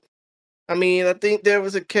too. I mean, I think there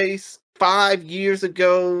was a case 5 years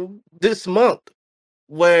ago this month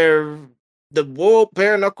where the World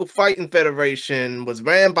Bare Knuckle Fighting Federation was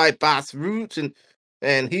ran by Boss Roots,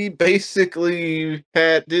 and he basically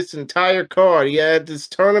had this entire card. He had this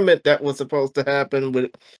tournament that was supposed to happen with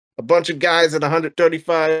a bunch of guys at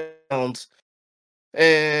 135 pounds,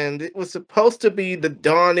 and it was supposed to be the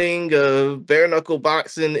dawning of bare knuckle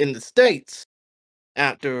boxing in the States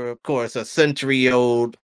after, of course, a century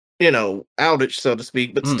old, outage, so to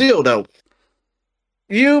speak. But Hmm. still, though,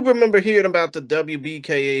 you remember hearing about the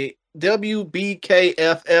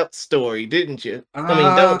WBKFF story, didn't you? I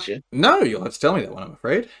mean, don't you? No, you'll have to tell me that one, I'm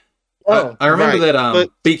afraid. Oh, I remember right. that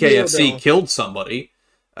But still, BKFC though, killed somebody.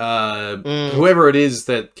 mm, Whoever it is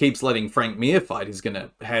that keeps letting Frank Mir fight is going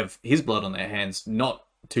to have his blood on their hands not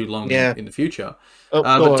too long yeah, in the future. of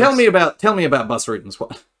But course. tell me about Bus Ruten's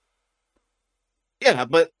what? Yeah,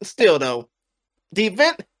 but still, though, the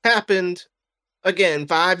event happened again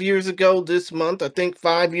 5 years ago this month. I think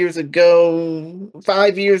 5 years ago,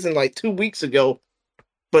 5 years and like 2 weeks ago.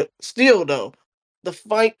 But still, though, the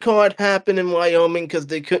fight card happened in Wyoming because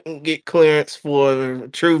they couldn't get clearance for a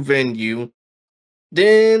true venue.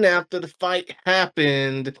 Then, after the fight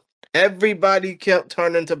happened, everybody kept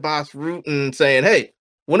turning to Boss Rutan saying, hey,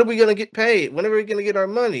 when are we going to get paid? When are we going to get our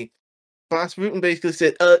money? Boss Rutan basically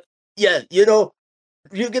said, yeah, you're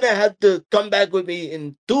going to have to come back with me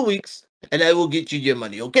in 2 weeks and I will get you your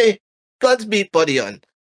money, okay? Godspeed, buddy, on.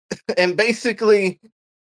 And basically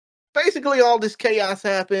all this chaos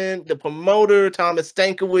happened. The promoter, Thomas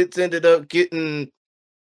Stankiewicz, ended up getting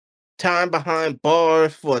time behind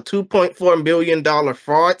bars for a $2.4 million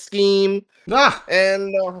fraud scheme. Ah,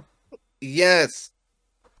 And yes,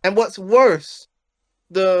 and what's worse,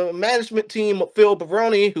 the management team of Phil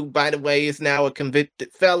Baroni, who, by the way, is now a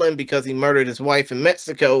convicted felon because he murdered his wife in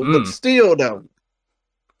Mexico, but mm, still, though,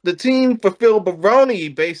 the team for Phil Baroni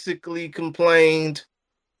basically complained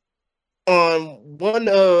on one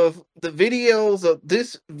of the videos of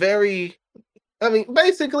this very, I mean,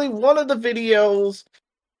 basically one of the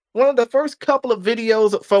first couple of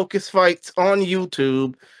videos of Focus Fights on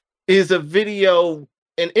YouTube is a video,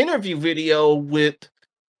 an interview video with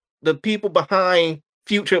the people behind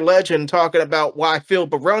Future Legend talking about why Phil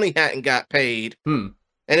Baroni hadn't got paid. hmm.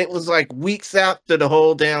 And it was like weeks after the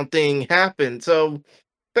whole damn thing happened. So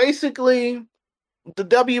basically, the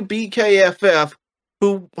WBKFF,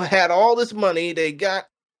 who had all this money, they got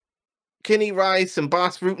Kenny Rice and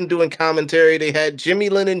Boss Rutan doing commentary. They had Jimmy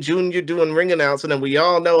Lennon Jr. doing ring announcing, and we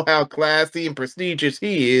all know how classy and prestigious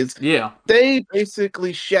he is. Yeah. They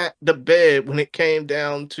basically shat the bed when it came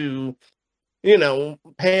down to,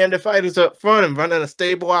 paying the fighters up front and running a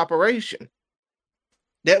stable operation.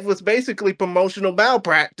 That was basically promotional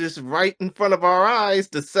malpractice right in front of our eyes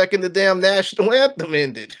the second the damn national anthem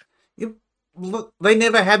ended. Look, they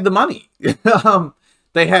never had the money.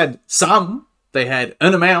 They had some, they had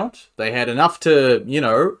an amount, they had enough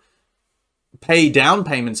to, pay down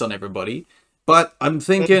payments on everybody. But I'm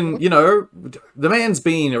thinking, Mhm, the man's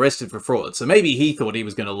been arrested for fraud, so maybe he thought he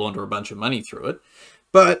was going to launder a bunch of money through it.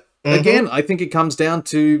 But mhm. again, I think it comes down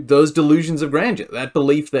to those delusions of grandeur, that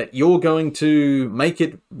belief that you're going to make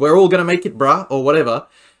it, we're all going to make it, bruh, or whatever.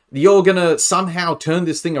 You're going to somehow turn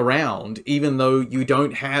this thing around, even though you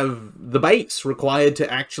don't have the base required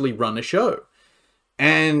to actually run a show.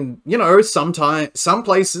 And, sometimes, some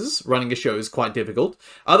places running a show is quite difficult.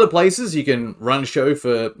 Other places you can run a show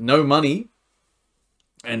for no money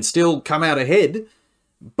and still come out ahead.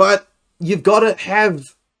 But you've got to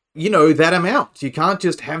have, that amount. You can't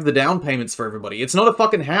just have the down payments for everybody. It's not a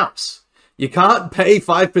fucking house. You can't pay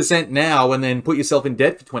 5% now and then put yourself in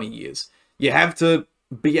debt for 20 years. You have to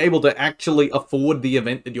be able to actually afford the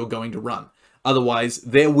event that you're going to run. Otherwise,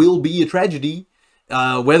 there will be a tragedy.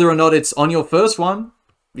 Whether or not it's on your first one,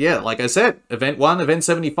 yeah, like I said, event 1, event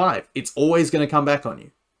 75, it's always going to come back on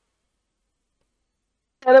you.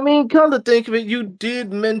 And I mean, come to think of it, you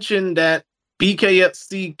did mention that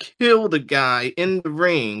BKFC killed a guy in the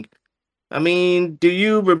ring. I mean, do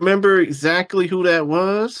you remember exactly who that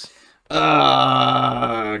was?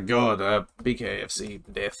 God, BKFC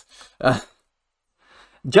death.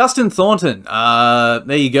 Justin Thornton,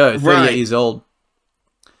 there you go, 38 Right. years old.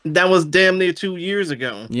 That was damn near 2 years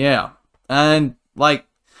ago. Yeah, and like,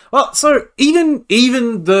 well, so even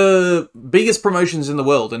the biggest promotions in the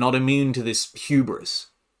world are not immune to this hubris.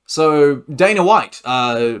 So Dana White,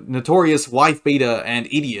 notorious wife beater and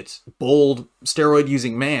idiot, bald steroid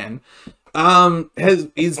using man,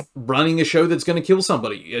 is running a show that's going to kill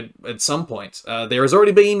somebody at some point. There has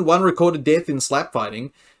already been one recorded death in slap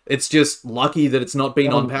fighting. It's just lucky that it's not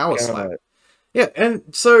been on Power Slap. Yeah, and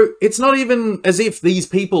so it's not even as if these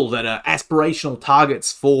people that are aspirational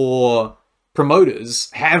targets for promoters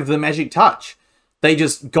have the magic touch. They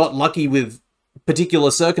just got lucky with particular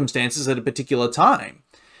circumstances at a particular time.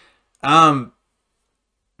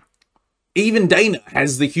 Even Dana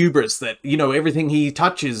has the hubris that, you know, everything he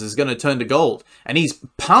touches is going to turn to gold. And he's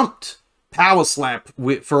pumped Power Slap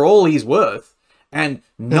for all he's worth. And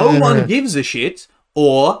no one gives a shit,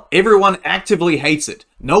 or everyone actively hates it.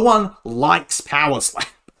 No one likes Power Slap.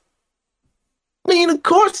 I mean, of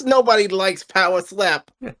course nobody likes Power Slap.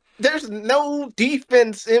 Yeah. There's no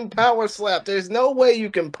defense in Power Slap. There's no way you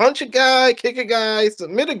can punch a guy, kick a guy,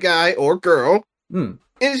 submit a guy or girl.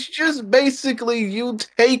 It's just basically you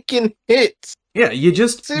taking hits. Yeah, you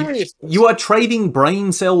just... Seriously. You are trading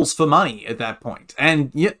brain cells for money at that point.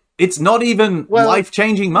 And it's not even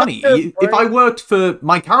life-changing money. If I worked for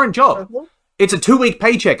my current job, it's a 2-week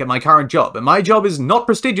paycheck at my current job, and my job is not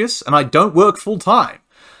prestigious, and I don't work full-time.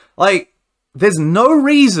 Like, there's no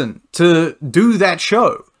reason to do that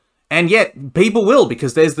show. And yet, people will,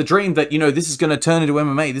 because there's the dream that, you know, this is going to turn into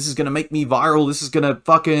MMA, this is going to make me viral, this is going to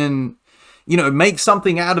fucking, you know, make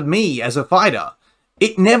something out of me as a fighter.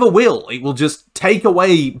 It never will. It will just take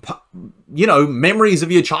away, you know, memories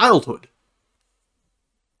of your childhood.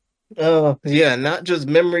 Yeah, not just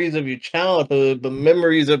memories of your childhood, but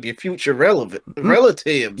memories of your future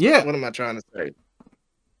relatives. Yeah. What am I trying to say?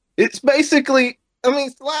 It's basically, I mean,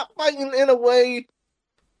 slap fighting in a way,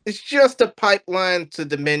 it's just a pipeline to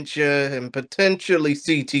dementia and potentially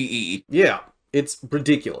CTE. Yeah, it's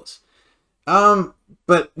ridiculous.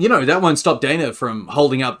 But, you know, that won't stop Dana from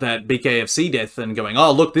holding up that BKFC death and going,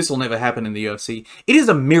 oh, look, this will never happen in the UFC. It is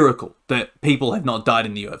a miracle that people have not died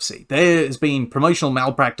in the UFC. There has been promotional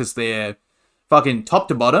malpractice there fucking top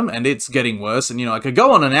to bottom, and it's getting worse. And, you know, I could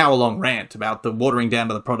go on an hour-long rant about the watering down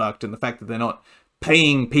of the product and the fact that they're not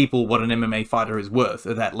paying people what an MMA fighter is worth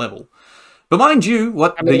at that level. But mind you,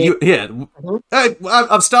 I've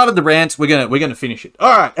started the rant. We're gonna finish it.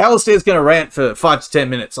 All right, Alistair's gonna rant for 5 to 10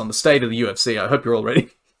 minutes on the state of the UFC. I hope you're all ready.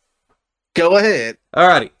 Go ahead.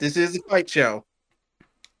 Alrighty. This is a fight show.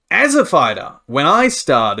 As a fighter, when I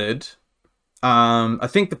started, I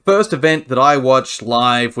think the first event that I watched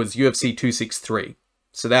live was UFC 263.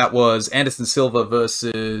 So that was Anderson Silva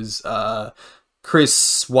versus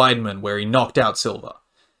Chris Weidman, where he knocked out Silva,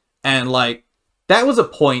 and like that was a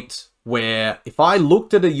point where if I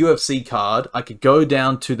looked at a UFC card, I could go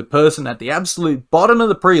down to the person at the absolute bottom of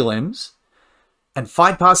the prelims, and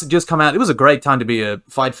Fight Pass had just come out. It was a great time to be a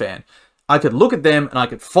fight fan. I could look at them and I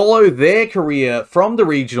could follow their career from the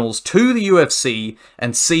regionals to the UFC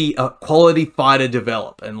and see a quality fighter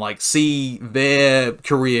develop and like see their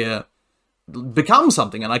career become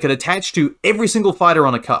something, and I could attach to every single fighter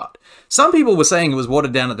on a card. Some people were saying it was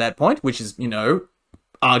watered down at that point, which is, you know,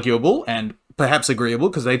 arguable and perhaps agreeable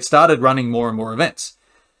because they'd started running more and more events.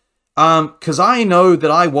 Because I know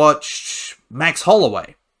that I watched Max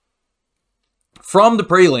Holloway from the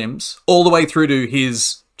prelims all the way through to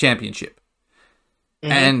his championship.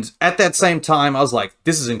 And at that same time, I was like,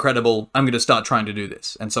 this is incredible. I'm going to start trying to do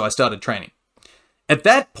this. And so I started training. At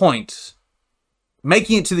that point,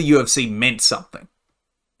 making it to the UFC meant something.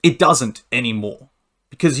 It doesn't anymore.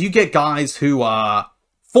 Because you get guys who are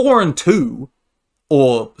 4-2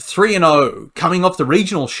 or 3-0 coming off the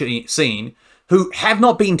regional scene who have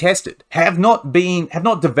not been tested, have not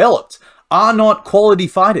developed, are not quality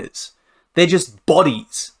fighters. They're just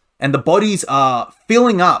bodies. And the bodies are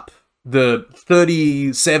filling up the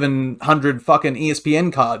 3,700 fucking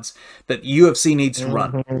ESPN cards that UFC needs to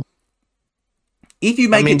run. If you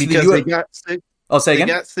make it to the UFC... They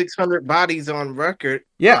got 600 bodies on record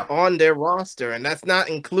on their roster, and that's not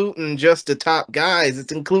including just the top guys.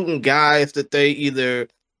 It's including guys that they either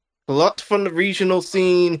plucked from the regional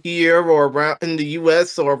scene here or around in the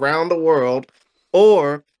US or around the world,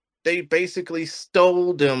 or they basically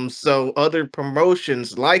stole them so other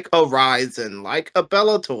promotions like a Ryzen, like a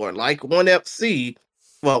Bellator, like ONE FC.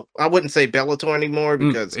 Well, I wouldn't say Bellator anymore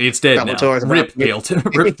because it's dead Bellator now. Rip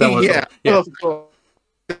Bellator. yeah.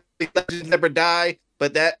 Legends never die,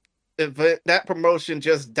 but that event, that promotion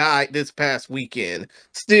just died this past weekend.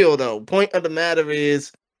 Still, though, point of the matter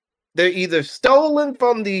is they're either stolen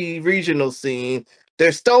from the regional scene,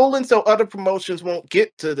 they're stolen so other promotions won't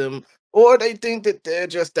get to them, or they think that they're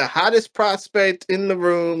just the hottest prospect in the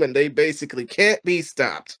room and they basically can't be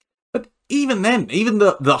stopped. But even then, even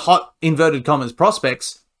the hot inverted commas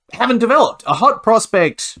prospects haven't developed. A hot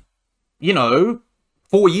prospect,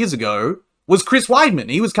 4 years ago was Chris Weidman.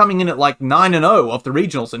 He was coming in at like 9-0 off the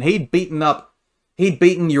regionals, and he'd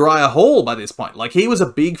beaten Uriah Hall by this point. Like, he was a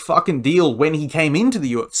big fucking deal when he came into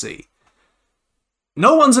the UFC.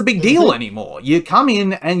 No one's a big deal anymore. You come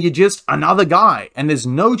in and you're just another guy, and there's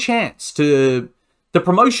no chance to... The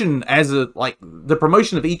promotion the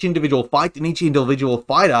promotion of each individual fight and each individual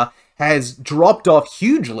fighter has dropped off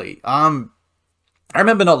hugely. I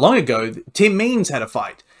remember not long ago, Tim Means had a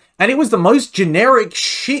fight, and it was the most generic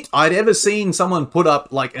shit I'd ever seen someone put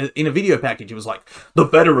up, like, in a video package. It was like, the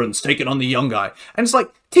veterans taking on the young guy. And it's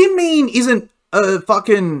like, Tim Mean isn't a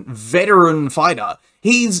fucking veteran fighter.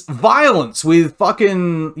 He's violence with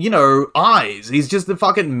fucking, eyes. He's just a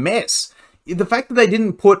fucking mess. The fact that they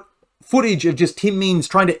didn't put footage of just Tim Means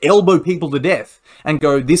trying to elbow people to death and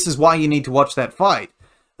go, this is why you need to watch that fight.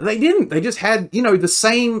 They didn't. They just had, the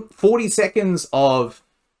same 40 seconds of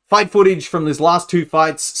fight footage from his last two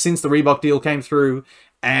fights since the Reebok deal came through,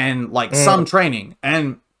 and, like, some training.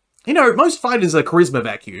 And, most fighters are charisma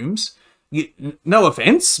vacuums. No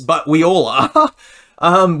offense, but we all are.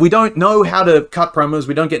 We don't know how to cut promos.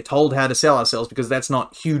 We don't get told how to sell ourselves because that's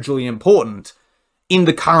not hugely important in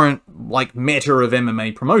the current, like, meta of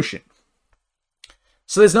MMA promotion.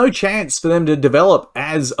 So there's no chance for them to develop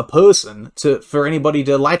as a person for anybody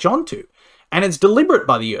to latch onto. And it's deliberate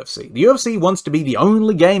by the UFC. The UFC wants to be the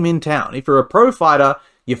only game in town. If you're a pro fighter,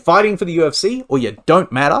 you're fighting for the UFC, or you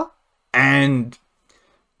don't matter. And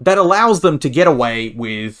that allows them to get away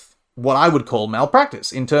with what I would call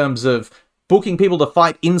malpractice in terms of booking people to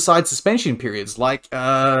fight inside suspension periods. Like,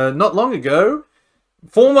 not long ago,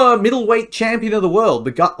 former middleweight champion of the world,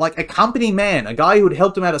 the guy, like a company man, a guy who had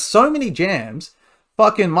helped him out of so many jams,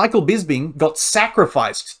 fucking Michael Bisping got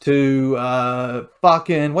sacrificed to,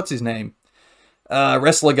 what's his name?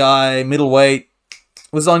 Wrestler guy, middleweight,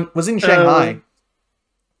 was in Shanghai.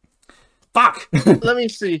 Fuck! Let me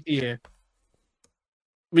see here.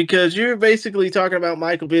 Because you're basically talking about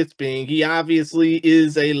Michael Bisping. He obviously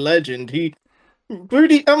is a legend.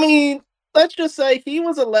 Let's just say he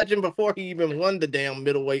was a legend before he even won the damn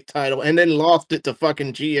middleweight title and then lost it to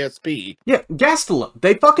fucking GSP. Yeah, Gastelum.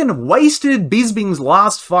 They fucking wasted Bisping's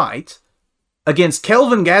last fight against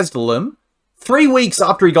Kelvin Gastelum 3 weeks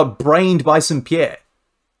after he got brained by St. Pierre.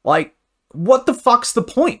 Like, what the fuck's the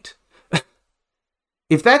point?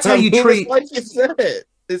 If that's how you treat...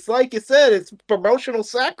 It's like you said, it's promotional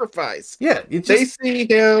sacrifice. Yeah, they see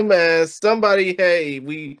him as somebody, hey,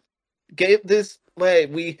 we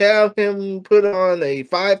have him put on a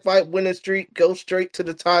 5-fight winning streak, go straight to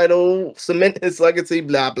the title, cement his legacy,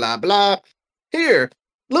 blah, blah, blah. Here,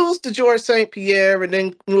 lose to George St. Pierre, and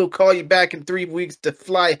then we'll call you back in 3 weeks to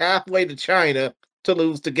fly halfway to China to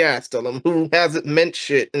lose to Gastelum, who hasn't meant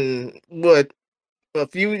shit in, the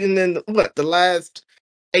last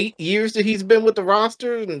 8 years that he's been with the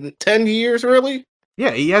roster, and 10 years, really?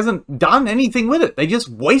 Yeah, he hasn't done anything with it. They just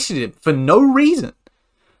wasted him for no reason.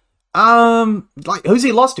 Like, who's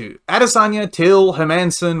he lost to? Adesanya, Till,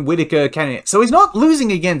 Hermanson, Whitaker, Cannonier. So he's not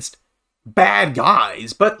losing against bad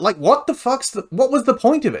guys, but, like, what was the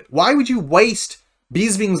point of it? Why would you waste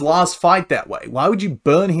Bisping's last fight that way? Why would you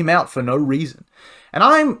burn him out for no reason?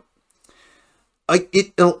 And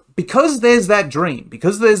because there's that dream,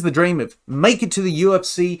 because there's the dream of make it to the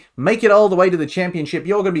UFC, make it all the way to the championship,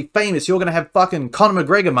 you're going to be famous, you're going to have fucking Conor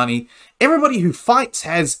McGregor money. Everybody who fights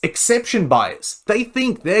has exception bias. They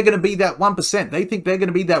think they're going to be that 1%. They think they're going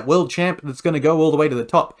to be that world champ that's going to go all the way to the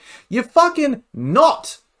top. You're fucking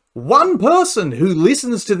not. One person who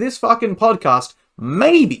listens to this fucking podcast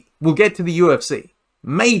maybe will get to the UFC.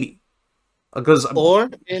 Maybe. Or,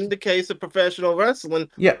 in the case of professional wrestling,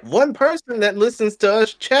 yeah, one person that listens to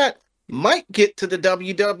us chat might get to the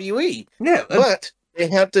WWE. Yeah, but they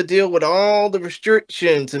have to deal with all the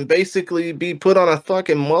restrictions and basically be put on a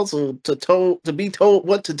fucking muzzle to be told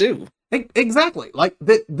what to do. Exactly. Like,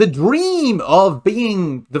 the dream of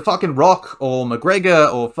being the fucking Rock or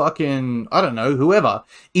McGregor or fucking, I don't know, whoever,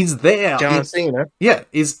 is there. John Cena. Yeah,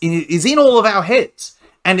 is in all of our heads.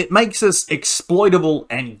 And it makes us exploitable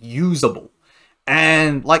and usable.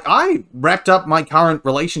 And, like, I wrapped up my current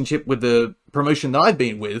relationship with the promotion that I've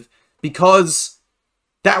been with because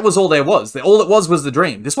that was all there was. All it was the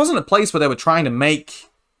dream. This wasn't a place where they were trying to make,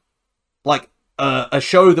 like, a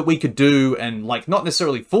show that we could do, and like not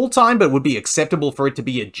necessarily full-time, but would be acceptable for it to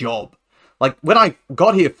be a job. Like when I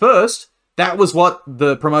got here first, that was what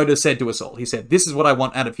the promoter said to us all. He said, this is what I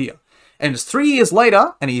want out of here. And it's 3 years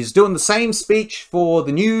later, and he's doing the same speech for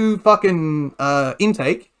the new fucking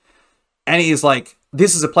intake. And he's like,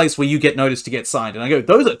 this is a place where you get noticed to get signed. And I go,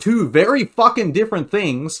 those are two very fucking different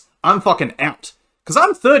things. I'm fucking out. Because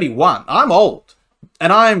I'm 31. I'm old.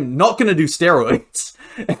 And I'm not going to do steroids.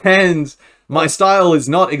 And my style is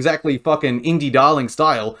not exactly fucking indie darling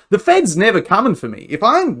style. The Fed's never coming for me. If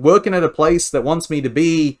I'm working at a place that wants me to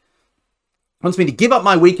give up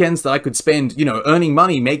my weekends that I could spend, you know, earning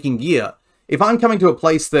money, making gear. If I'm coming to a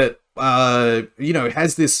place that, you know,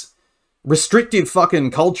 has this restrictive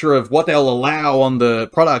fucking culture of what they'll allow on the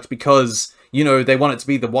product because, you know, they want it to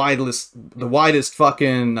be the widest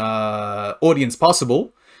fucking audience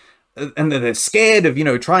possible, and they're scared of, you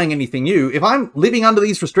know, trying anything new. If I'm living under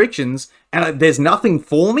these restrictions and there's nothing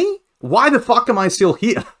for me, why the fuck am I still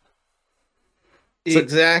here?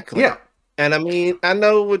 Exactly. Yeah. And I mean, I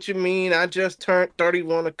know what you mean. I just turned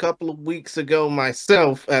 31 a couple of weeks ago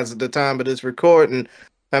myself as of the time of this recording.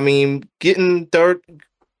 I mean, being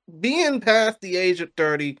past the age of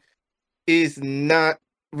 30 is not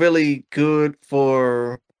really good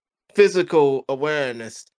for physical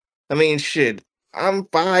awareness. I mean, shit, I'm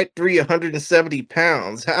 5'3", 170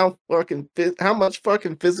 pounds. How much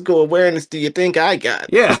fucking physical awareness do you think I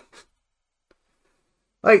got? Yeah.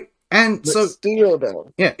 Like, and But so still,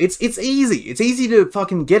 though, yeah, it's easy. It's easy to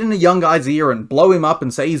fucking get in a young guy's ear and blow him up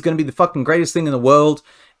and say he's going to be the fucking greatest thing in the world,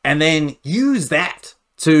 and then use that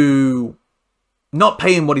to not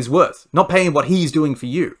pay him what he's worth, not pay him what he's doing for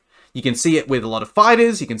you. You can see it with a lot of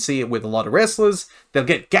fighters, you can see it with a lot of wrestlers. They'll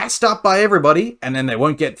get gassed up by everybody, and then they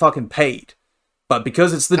won't get fucking paid. But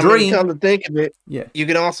because it's the dream... come to think of it, yeah, you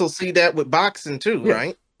can also see that with boxing too, yeah.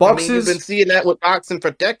 right? Boxers... I mean, you've been seeing that with boxing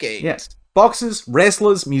for decades. Yeah. Boxers,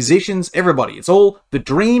 wrestlers, musicians, everybody. It's all... The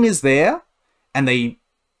dream is there, and the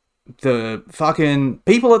fucking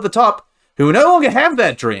people at the top who no longer have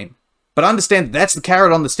that dream, but understand that's the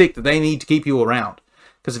carrot on the stick that they need to keep you around.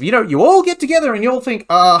 Because if you don't, you all get together and you all think,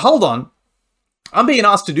 hold on, I'm being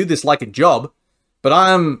asked to do this like a job, but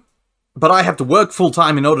I have to work full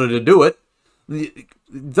time in order to do it.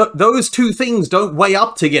 Those two things don't weigh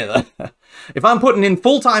up together. If I'm putting in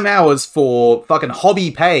full-time hours for fucking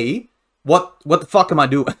hobby pay, what the fuck am I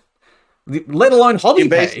doing? Let alone hobby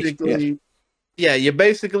pay. Yeah, you're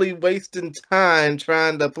basically wasting time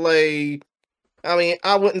trying to play. I mean,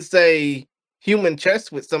 I wouldn't say human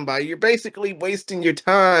chess with somebody. You're basically wasting your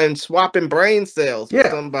time swapping brain cells with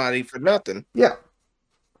somebody for nothing. Yeah.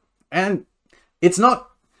 And it's not...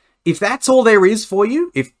 If that's all there is for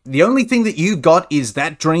you, if the only thing that you've got is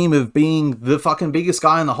that dream of being the fucking biggest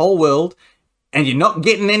guy in the whole world, and you're not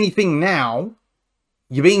getting anything now,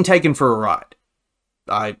 you're being taken for a ride.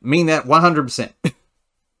 I mean that 100%.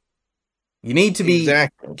 You need to be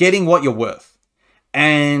getting what you're worth.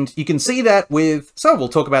 And you can see that with... So we'll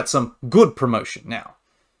talk about some good promotion now.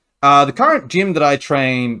 The current gym that I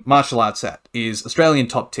train martial arts at is Australian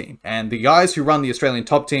Top Team, and the guys who run the Australian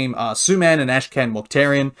Top Team are Suman and Ashkan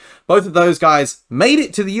Mokhtarian. Both of those guys made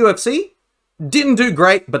it to the UFC, didn't do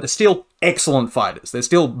great, but they're still excellent fighters. They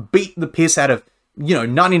still beat the piss out of, you know,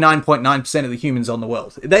 99.9% of the humans on the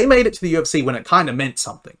world. They made it to the UFC when it kind of meant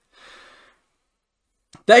something.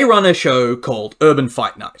 They run a show called Urban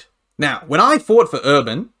Fight Night. Now, when I fought for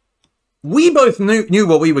Urban, we both knew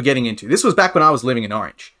what we were getting into. This was back when I was living in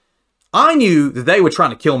Orange. I knew that they were trying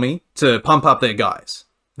to kill me to pump up their guys.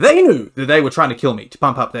 They knew that they were trying to kill me to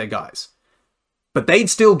pump up their guys. But they'd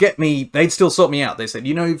still get me, they'd still sort me out. They said,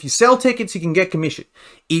 you know, if you sell tickets, you can get commission.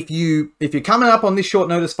 If you're coming up on this short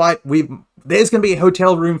notice fight, there's going to be a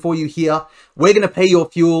hotel room for you here. We're going to pay your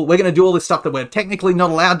fuel. We're going to do all this stuff that we're technically not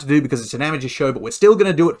allowed to do because it's an amateur show, but we're still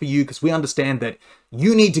going to do it for you because we understand that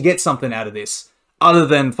you need to get something out of this other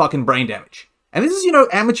than fucking brain damage. And this is, you know,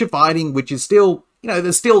 amateur fighting, which is still... You know,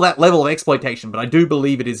 there's still that level of exploitation, but I do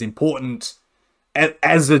believe it is important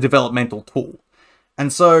as a developmental tool.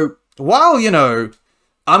 And so, while, you know,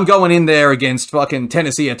 I'm going in there against fucking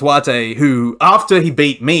Tennessee Atuate, who, after he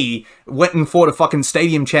beat me, went and fought a fucking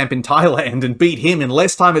stadium champ in Thailand and beat him in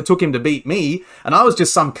less time it took him to beat me, and I was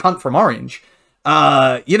just some cunt from Orange.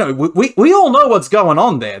 You know, we all know what's going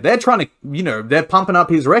on there. They're trying to, you know, they're pumping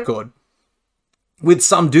up his record with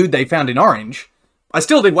some dude they found in Orange. I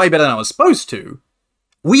still did way better than I was supposed to.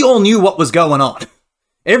 We all knew what was going on.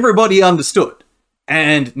 Everybody understood.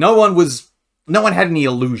 And no one had any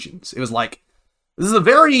illusions. It was like, this is a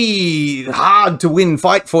very hard to win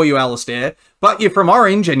fight for you, Alistair, but you're from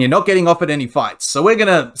Orange and you're not getting offered any fights. So we're going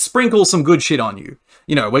to sprinkle some good shit on you.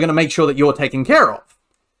 you know, we're going to make sure that you're taken care of.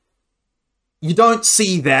 You don't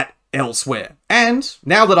see that elsewhere. And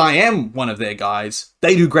now that I am one of their guys,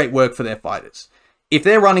 they do great work for their fighters. If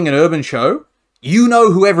they're running an urban show, you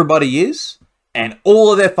know who everybody is, and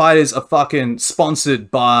all of their fighters are fucking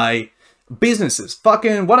sponsored by businesses.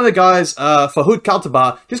 Fucking one of the guys, Fahud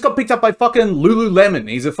Kaltabar, just got picked up by fucking Lululemon.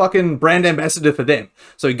 He's a fucking brand ambassador for them.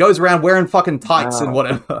 So he goes around wearing fucking tights and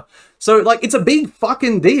whatever. So, like, it's a big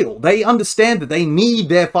fucking deal. They understand that they need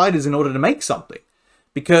their fighters in order to make something.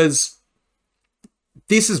 Because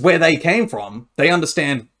this is where they came from. They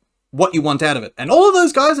understand what you want out of it. And all of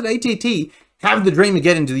those guys at ATT have the dream to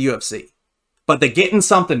get into the UFC. But they're getting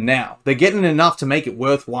something now. They're getting enough to make it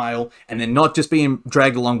worthwhile, and they're not just being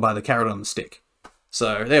dragged along by the carrot on the stick.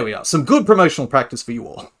 So, there we are. Some good promotional practice for you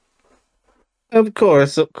all. Of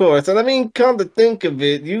course, of course. And I mean, come to think of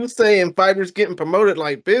it, you saying fighters getting promoted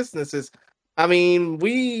like businesses. I mean,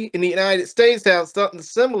 we in the United States have something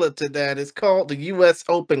similar to that. It's called the U.S.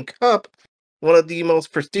 Open Cup, one of the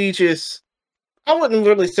most prestigious, I wouldn't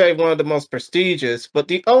really say one of the most prestigious, but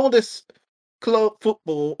the oldest club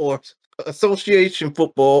football or association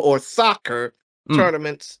football or soccer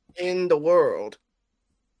tournaments in the world.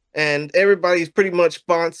 And everybody's pretty much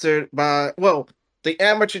sponsored by, well, the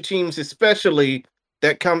amateur teams especially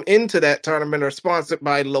that come into that tournament are sponsored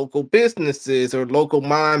by local businesses or local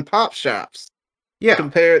mom pop shops. Yeah.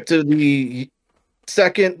 Compared to the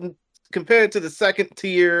second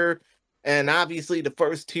tier and obviously the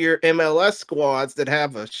first tier MLS squads that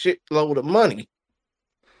have a shitload of money.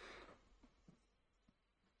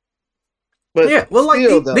 But yeah, well, like,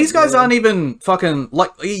 still, though, these guys aren't even fucking,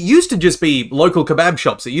 like, it used to just be local kebab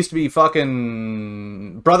shops. It used to be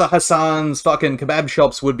fucking Brother Hassan's fucking kebab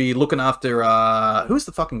shops would be looking after, who's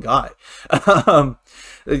the fucking guy?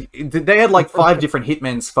 They had like 5 different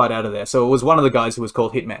hitmen fight out of there, so it was one of the guys who was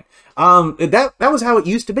called Hitman. That was how it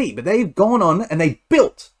used to be, but they've gone on and they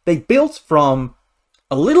built from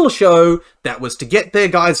a little show that was to get their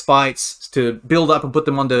guys fights, to build up and put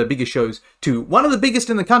them onto bigger shows, to one of the biggest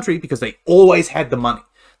in the country because they always had the money.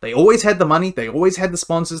 They always had the money, they always had the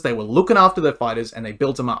sponsors, they were looking after their fighters, and they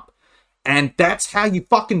built them up. And that's how you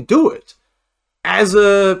fucking do it. As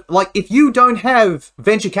a, like, if you don't have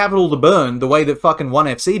venture capital to burn the way that fucking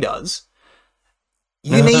 1FC does,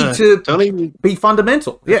 you need to be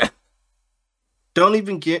fundamental. Yeah. Don't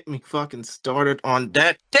even get me fucking started on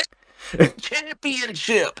that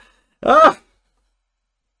championship.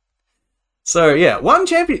 So yeah,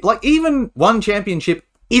 even one championship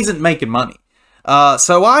isn't making money.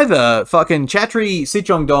 So either fucking Chatri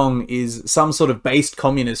Sichongdong is some sort of based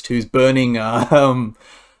communist who's burning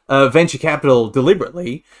venture capital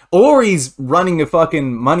deliberately, or he's running a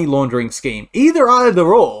fucking money laundering scheme. Either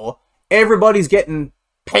or, everybody's getting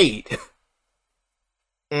paid.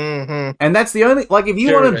 And that's the only, like, if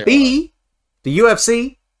you want to be the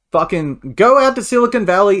UFC, fucking go out to Silicon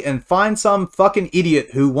Valley and find some fucking idiot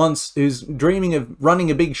who's dreaming of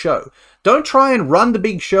running a big show. Don't try and run the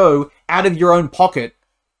big show out of your own pocket,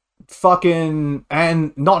 fucking,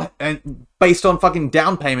 and based on fucking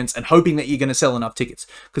down payments and hoping that you're going to sell enough tickets,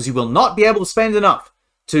 because you will not be able to spend enough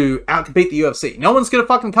to outcompete the UFC. No one's going to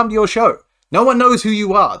fucking come to your show. No one knows who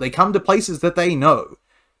you are. They come to places that they know.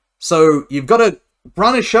 So you've got to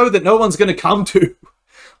run a show that no one's going to come to.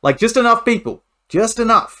 Like, just enough people. Just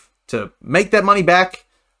enough to make that money back,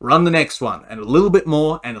 run the next one, and a little bit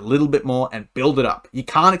more, and a little bit more, and build it up. You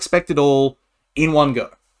can't expect it all in one go.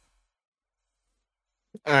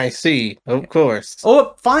 I see, of course.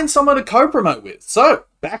 Or find someone to co-promote with. So,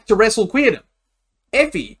 back to Wrestle Queerdom.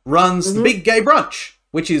 Effie runs the Big Gay Brunch,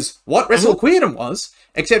 which is what Wrestle Queerdom was,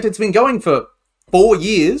 except it's been going for 4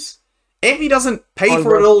 years. Effie doesn't pay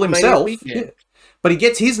for it all himself, but he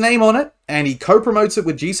gets his name on it, and he co-promotes it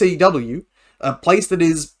with GCW, a place that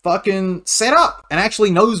is fucking set up and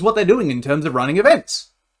actually knows what they're doing in terms of running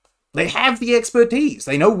events. They have the expertise.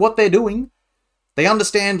 They know what they're doing. They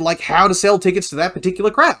understand, like, how to sell tickets to that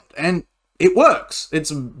particular crowd. And it works.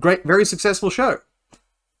 It's a great, very successful show.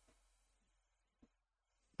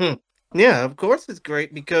 Yeah, of course it's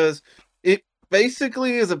great, because it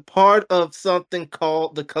basically is a part of something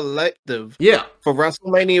called The Collective. Yeah. For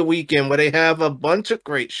WrestleMania weekend, where they have a bunch of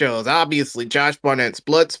great shows. Obviously, Josh Barnett's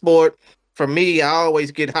Bloodsport. For me, I always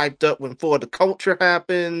get hyped up when For the Culture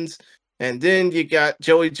happens. And then you got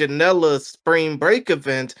Joey Janela's Spring Break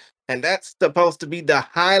event, and that's supposed to be the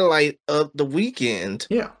highlight of the weekend.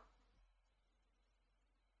 Yeah.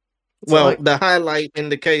 Well, like, the highlight in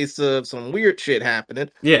the case of some weird shit happening.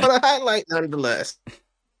 Yeah. But a highlight nonetheless.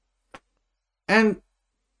 And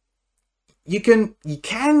you can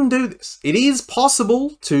do this. It is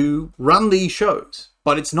possible to run these shows.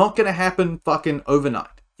 but it's not going to happen fucking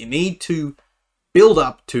overnight. You need to build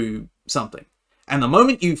up to something. And the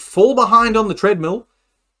moment you fall behind on the treadmill,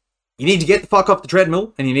 you need to get the fuck off the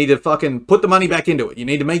treadmill, and you need to fucking put the money back into it. You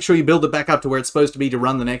need to make sure you build it back up to where it's supposed to be to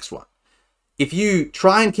run the next one. If you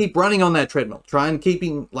try and keep running on that treadmill, try and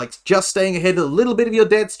keeping, like, just staying ahead a little bit of your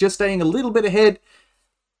debts, just staying a little bit ahead,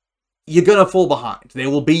 you're gonna fall behind. There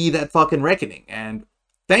will be that fucking reckoning. And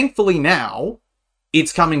thankfully now,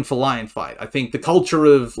 it's coming for Lion Fight. I think the culture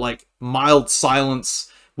of, like, mild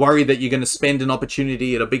silence, worry that you're gonna spend an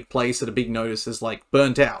opportunity at a big place, at a big notice, is, like,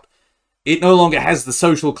 burnt out. It no longer has the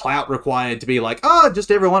social clout required to be like,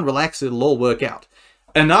 just everyone relax, it'll all work out.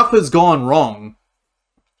 Enough has gone wrong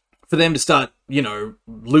for them to start, you know,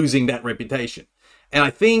 losing that reputation. And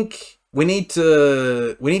I think we need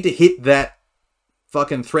to hit that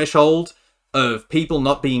fucking threshold of people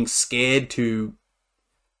not being scared to,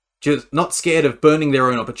 just not scared of burning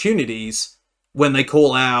their own opportunities when they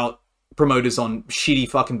call out promoters on shitty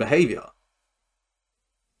fucking behavior.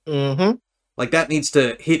 Mm-hmm. Like, that needs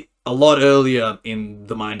to hit a lot earlier in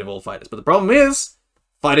the mind of all fighters. But the problem is,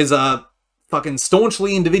 fighters are fucking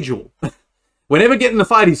staunchly individual. We're never getting the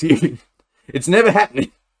fighties here. It's never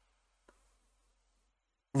happening.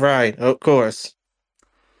 Right, of course.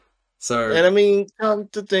 So, And I mean, come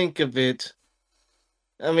to think of it,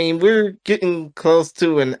 I mean, we're getting close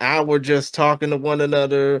to an hour just talking to one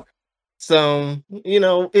another. So, you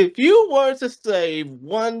know, if you were to say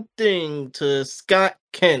one thing to Scott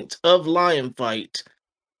Kent of Lion Fight,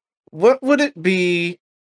 what would it be?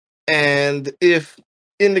 And if,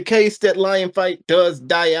 in the case that Lion Fight does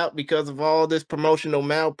die out because of all this promotional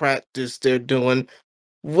malpractice they're doing,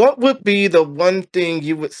 what would be the one thing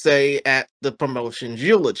you would say at the promotion's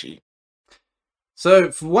eulogy?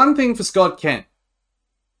 so for one thing for Scott Kent,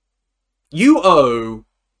 you owe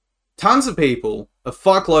tons of people a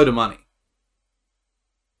fuckload of money.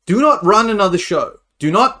 Do not run another show.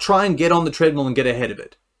 Do not try and get on the treadmill and get ahead of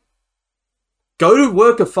it. Go to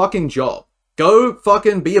work a fucking job. Go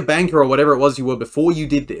fucking be a banker or whatever it was you were before you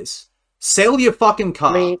did this. Sell your fucking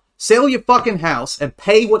car. Sell your fucking house and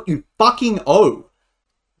pay what you fucking owe.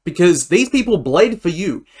 Because these people bled for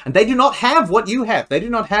you. And they do not have what you have. They do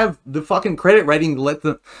not have the fucking credit rating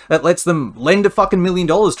that lets them lend a fucking $1 million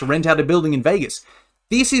to rent out a building in Vegas.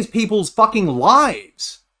 This is people's fucking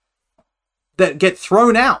lives that get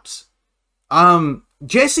thrown out.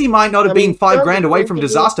 Jesse might not have been $5,000 away from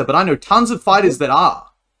disaster, but I know tons of fighters that are.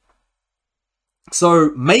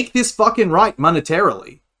 So make this fucking right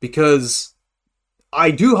monetarily, because I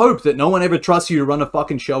do hope that no one ever trusts you to run a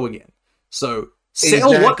fucking show again. So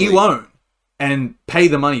sell what you own and pay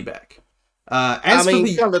the money back. Come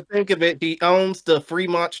to think of it, he owns the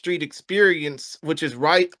Fremont Street Experience, which is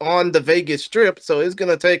right on the Vegas Strip. So it's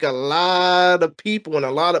going to take a lot of people and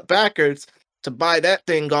a lot of backers to buy that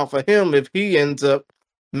thing off of him if he ends up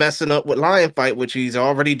messing up with Lion Fight, which he's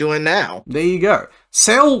already doing now. There you go.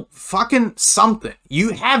 Sell fucking something.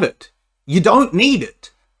 You have it. You don't need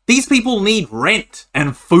it. These people need rent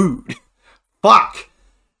and food. Fuck.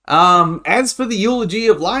 As for the eulogy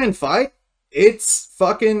of Lion Fight, it's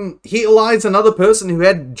fucking, here lies another person who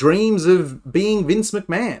had dreams of being Vince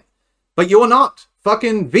McMahon. But you're not.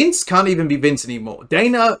 Fucking Vince can't even be Vince anymore.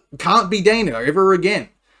 Dana can't be Dana ever again.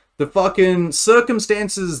 The fucking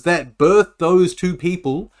circumstances that birthed those two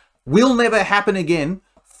people will never happen again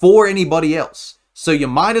for anybody else. So you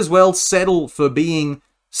might as well settle for being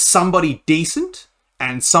somebody decent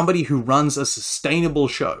and somebody who runs a sustainable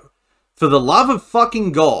show. For the love of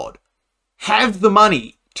fucking God, have the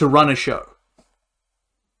money to run a show.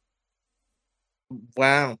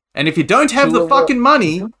 Wow. And if you don't have the fucking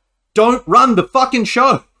money, don't run the fucking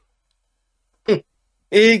show.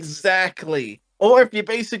 Exactly. Or if you're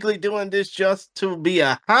basically doing this just to be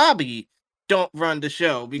a hobby, don't run the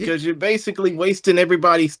show, because you're basically wasting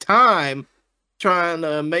everybody's time trying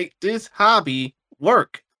to make this hobby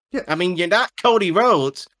work. Yeah. I mean, you're not Cody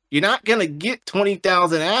Rhodes. You're not going to get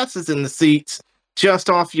 20,000 asses in the seats just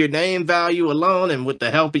off your name value alone and with the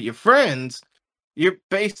help of your friends. You're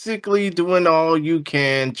basically doing all you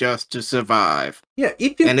can just to survive. Yeah,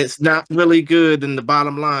 and it's not really good in the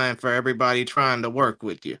bottom line for everybody trying to work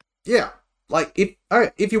with you. Yeah. Like,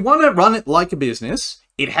 if you want to run it like a business,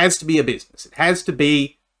 it has to be a business. It has to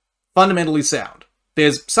be fundamentally sound.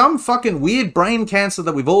 There's some fucking weird brain cancer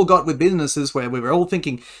that we've all got with businesses where we're all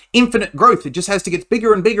thinking infinite growth. It just has to get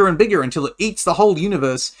bigger and bigger and bigger until it eats the whole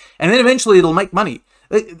universe, and then eventually it'll make money.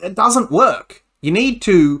 It doesn't work. You need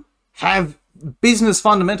to have business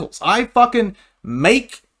fundamentals. I fucking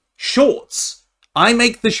make shorts. I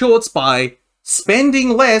make the shorts by spending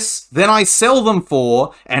less than I sell them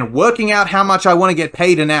for and working out how much I want to get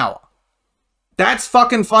paid an hour. That's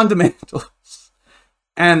fucking fundamentals.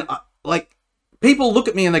 And, like, people look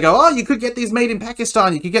at me and they go, oh, you could get these made in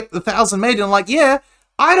Pakistan, you could get 1,000 made. And I'm like, yeah,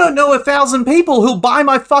 I don't know 1,000 people who'll buy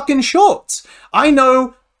my fucking shorts. I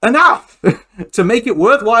know enough to make it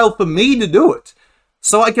worthwhile for me to do it.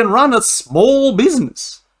 So I can run a small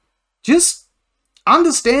business. Just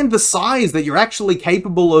understand the size that you're actually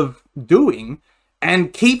capable of doing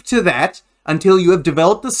and keep to that until you have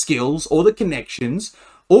developed the skills or the connections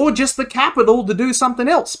or just the capital to do something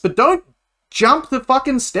else. But don't jump the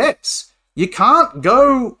fucking steps. You can't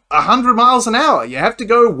go 100 miles an hour. You have to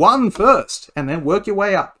go 1 first and then work your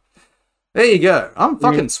way up. There you go. I'm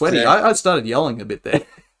fucking sweaty. I started yelling a bit there.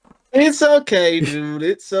 It's okay, dude.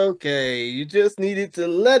 It's okay. You just needed to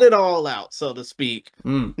let it all out, so to speak.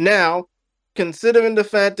 Now, considering the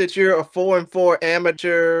fact that you're a 4-4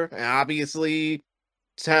 amateur, and obviously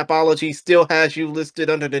Tapology still has you listed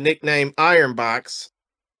under the nickname Ironbox,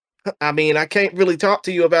 I mean, I can't really talk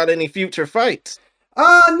to you about any future fights.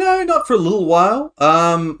 No, not for a little while.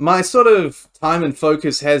 My sort of time and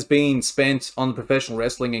focus has been spent on professional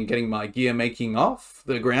wrestling and getting my gear making off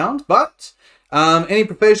the ground, but any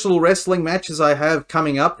professional wrestling matches I have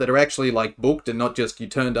coming up that are actually like booked and not just you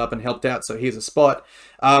turned up and helped out, so here's a spot,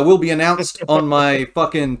 will be announced on my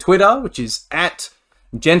fucking Twitter, which is at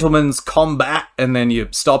Gentleman's Combat, and then you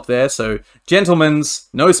stop there. So Gentleman's,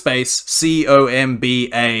 no space,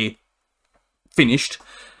 COMBA, finished.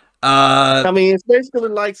 I mean, it's basically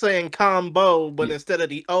like saying combo, but instead of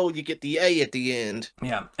the O, you get the A at the end.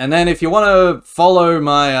 Yeah, and then if you want to follow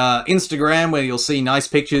my Instagram, where you'll see nice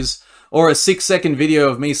pictures, or a 6-second video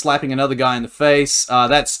of me slapping another guy in the face,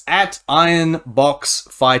 that's at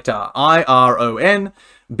IronBoxFighter,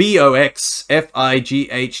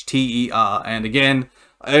 IronBoxFIGHTER, and again,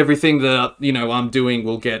 everything that, you know, I'm doing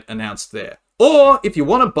will get announced there. Or, if you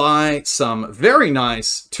want to buy some very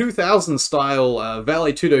nice 2000 style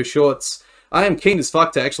Vale Tudo shorts, I am keen as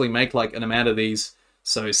fuck to actually make like an amount of these.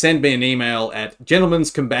 So send me an email at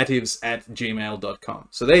gentlemanscombatives@gmail.com.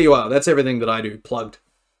 So there you are. That's everything that I do. Plugged.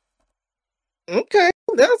 Okay,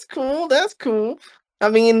 that's cool. That's cool. I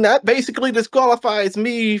mean, that basically disqualifies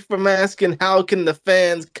me from asking how can the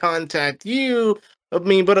fans contact you. I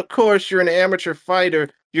mean, but of course, you're an amateur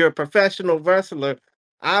fighter. You're a professional wrestler.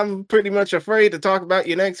 I'm pretty much afraid to talk about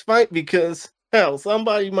your next fight because, hell,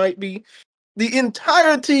 somebody might be the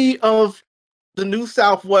entirety of the New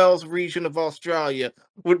South Wales region of Australia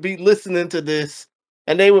would be listening to this,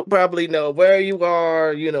 and they would probably know where you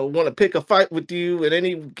are, you know, want to pick a fight with you at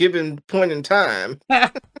any given point in time.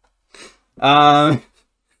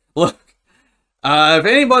 Look, if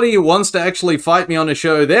anybody wants to actually fight me on a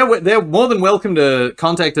show, they're more than welcome to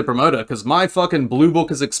contact the promoter, because my fucking blue book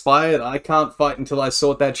has expired. I can't fight until I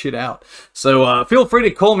sort that shit out. So feel free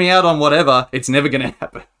to call me out on whatever. It's never gonna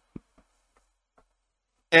happen.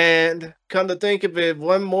 And come to think of it,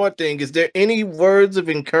 one more thing. Is there any words of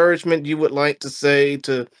encouragement you would like to say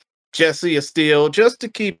to Jesse Steele just to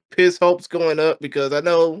keep his hopes going up? Because I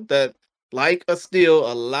know that, like Steele,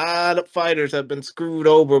 a lot of fighters have been screwed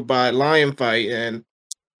over by Lion Fight. And,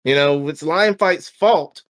 you know, it's Lion Fight's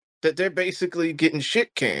fault that they're basically getting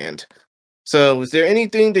shit canned. So is there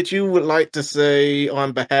anything that you would like to say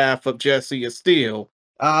on behalf of Jesse Steele?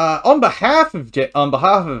 On behalf of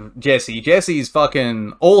Jesse, Jesse's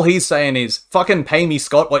fucking, all he's saying is, fucking pay me,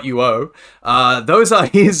 Scott, what you owe. Those are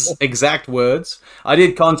his exact words. I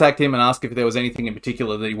did contact him and ask if there was anything in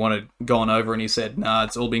particular that he wanted gone over, and he said, nah,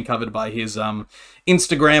 it's all been covered by his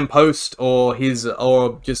Instagram post or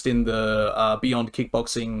just in the Beyond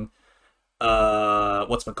Kickboxing,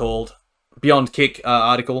 Beyond Kick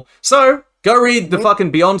article. So, go read the fucking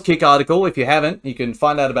Beyond Kick article if you haven't. You can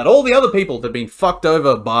find out about all the other people that have been fucked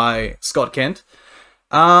over by Scott Kent.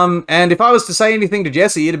 And if I was to say anything to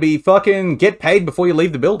Jesse, it'd be fucking get paid before you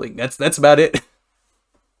leave the building. That's about it.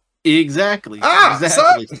 Exactly.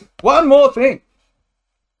 So, one more thing.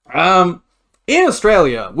 In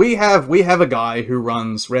Australia, we have a guy who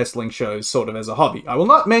runs wrestling shows sort of as a hobby. I will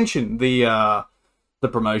not mention the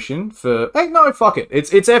promotion for... Hey, no, fuck it. It's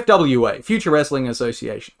FWA, Future Wrestling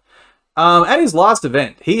Association. At his last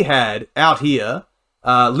event, he had, out here,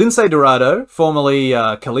 Lince Dorado, formerly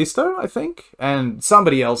Callisto, I think, and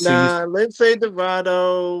somebody else. Lince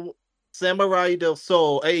Dorado, Samurai del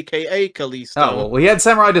Sol, a.k.a. Callisto. Oh, well, he had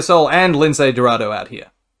Samurai del Sol and Lince Dorado out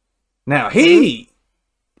here. Now, he,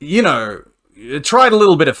 you know, tried a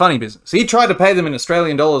little bit of funny business. He tried to pay them in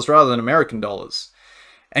Australian dollars rather than American dollars.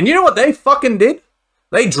 And you know what they fucking did?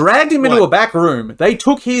 They dragged him into a back room. They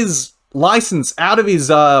took his license out of his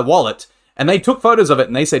wallet, and they took photos of it,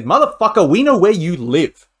 and they said, motherfucker, we know where you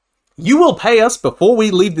live. You will pay us before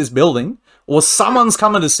we leave this building, or someone's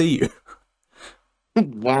coming to see you.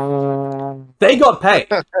 Wow. They got paid.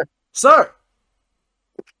 So,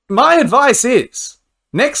 my advice is,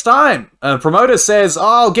 next time a promoter says, oh,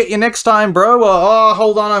 I'll get you next time, bro, or oh,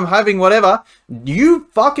 hold on, I'm having whatever, you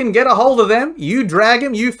fucking get a hold of them, you drag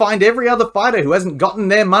them, you find every other fighter who hasn't gotten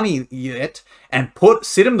their money yet, and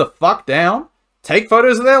sit them the fuck down, take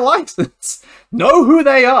photos of their license, know who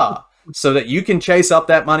they are, so that you can chase up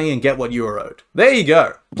that money and get what you are owed. There you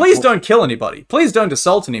go. Please don't kill anybody. Please don't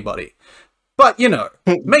assault anybody. But, you know,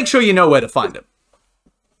 make sure you know where to find them.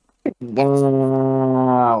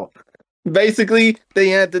 Wow. Basically, they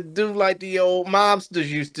had to do like the old mobsters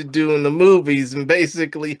used to do in the movies and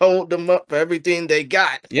basically hold them up for everything they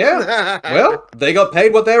got. Yeah. Well, they got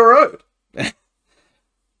paid what they were owed.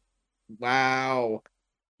 Wow.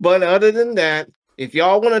 But other than that, if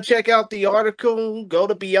y'all want to check out the article, go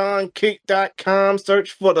to beyondkick.com,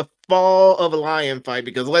 search for the fall of a lion fight,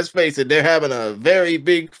 because let's face it, they're having a very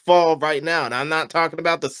big fall right now, and I'm not talking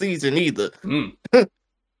about the season either.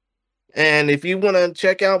 And if you want to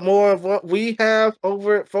check out more of what we have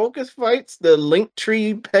over at Focus Fights, the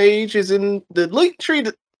Linktree page is in the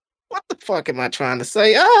Linktree. What the fuck am I trying to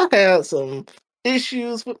say? I have some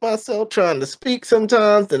issues with myself trying to speak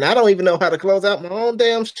sometimes, and I don't even know how to close out my own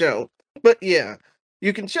damn show. But yeah,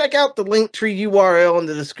 you can check out the Linktree URL in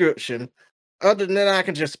the description. Other than that, I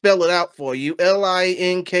can just spell it out for you.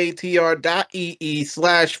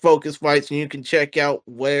 linktr.ee/Focus Fights, and you can check out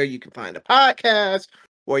where you can find a podcast,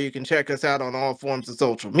 or you can check us out on all forms of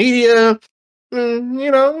social media.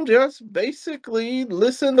 You know, just basically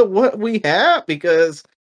listen to what we have, because,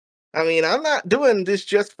 I mean, I'm not doing this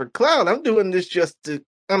just for clout. I'm doing this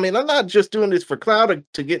I'm not just doing this for clout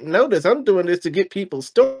to get noticed. I'm doing this to get people's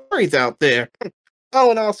stories out there.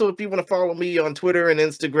 Oh, and also, if you want to follow me on Twitter and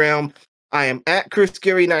Instagram, I am at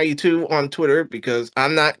ChrisGary92 on Twitter, because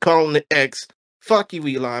I'm not calling it X. Fuck you,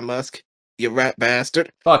 Elon Musk, you rat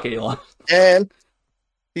bastard. Fuck Elon. And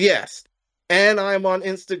yes, and I'm on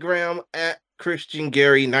Instagram at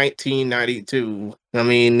ChristianGary1992. I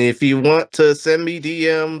mean, if you want to send me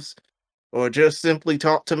DMs or just simply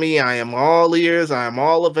talk to me, I am all ears. I am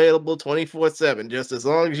all available 24/7, just as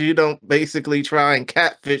long as you don't basically try and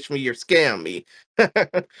catfish me or scam me.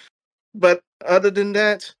 But other than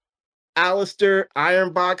that, Alistair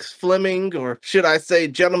Ironbox Fleming, or should I say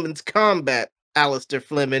Gentleman's Combat Alistair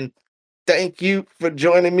Fleming, thank you for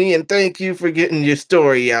joining me, and thank you for getting your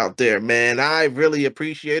story out there, man. I really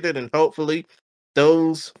appreciate it, and hopefully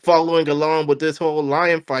those following along with this whole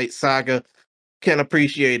lion fight saga can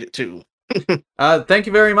appreciate it too. Thank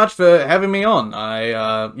you very much for having me on.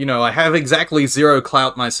 I have exactly zero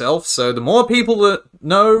clout myself, so the more people that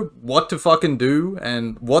know what to fucking do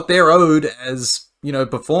and what they're owed as,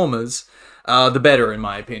 performers, the better, in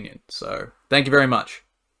my opinion. So, thank you very much.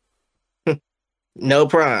 No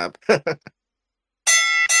problem.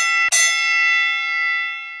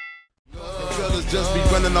 Just be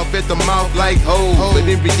running off at the mouth like hoes. But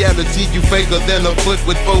in reality, you faker than a foot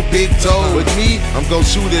with 4 big toes. With me, I'm gon'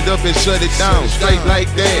 shoot it up and shut it down, straight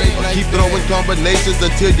like that. Or keep throwing combinations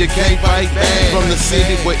until you can't fight back. From the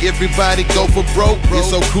city where everybody go for broke,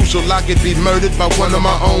 it's so crucial I could be murdered by one of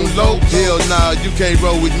my own lows. Hell nah, you can't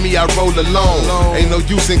roll with me, I roll alone. Ain't no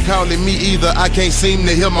use in calling me either, I can't seem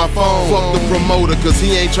to hear my phone. Fuck the promoter, cause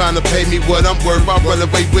he ain't trying to pay me what I'm worth. I run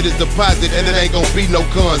away with his deposit and it ain't gon' be no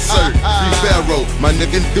concert. Free Pharaoh, my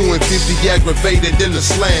nigga doing 50 aggravated in the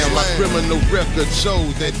slam. My criminal record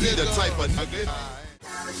shows that he the type of nigga.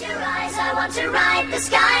 Close your eyes, I want to ride the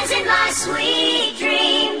skies in my sweet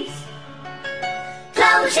dreams.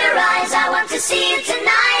 Close your eyes, I want to see you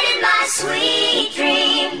tonight in my sweet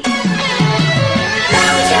dreams.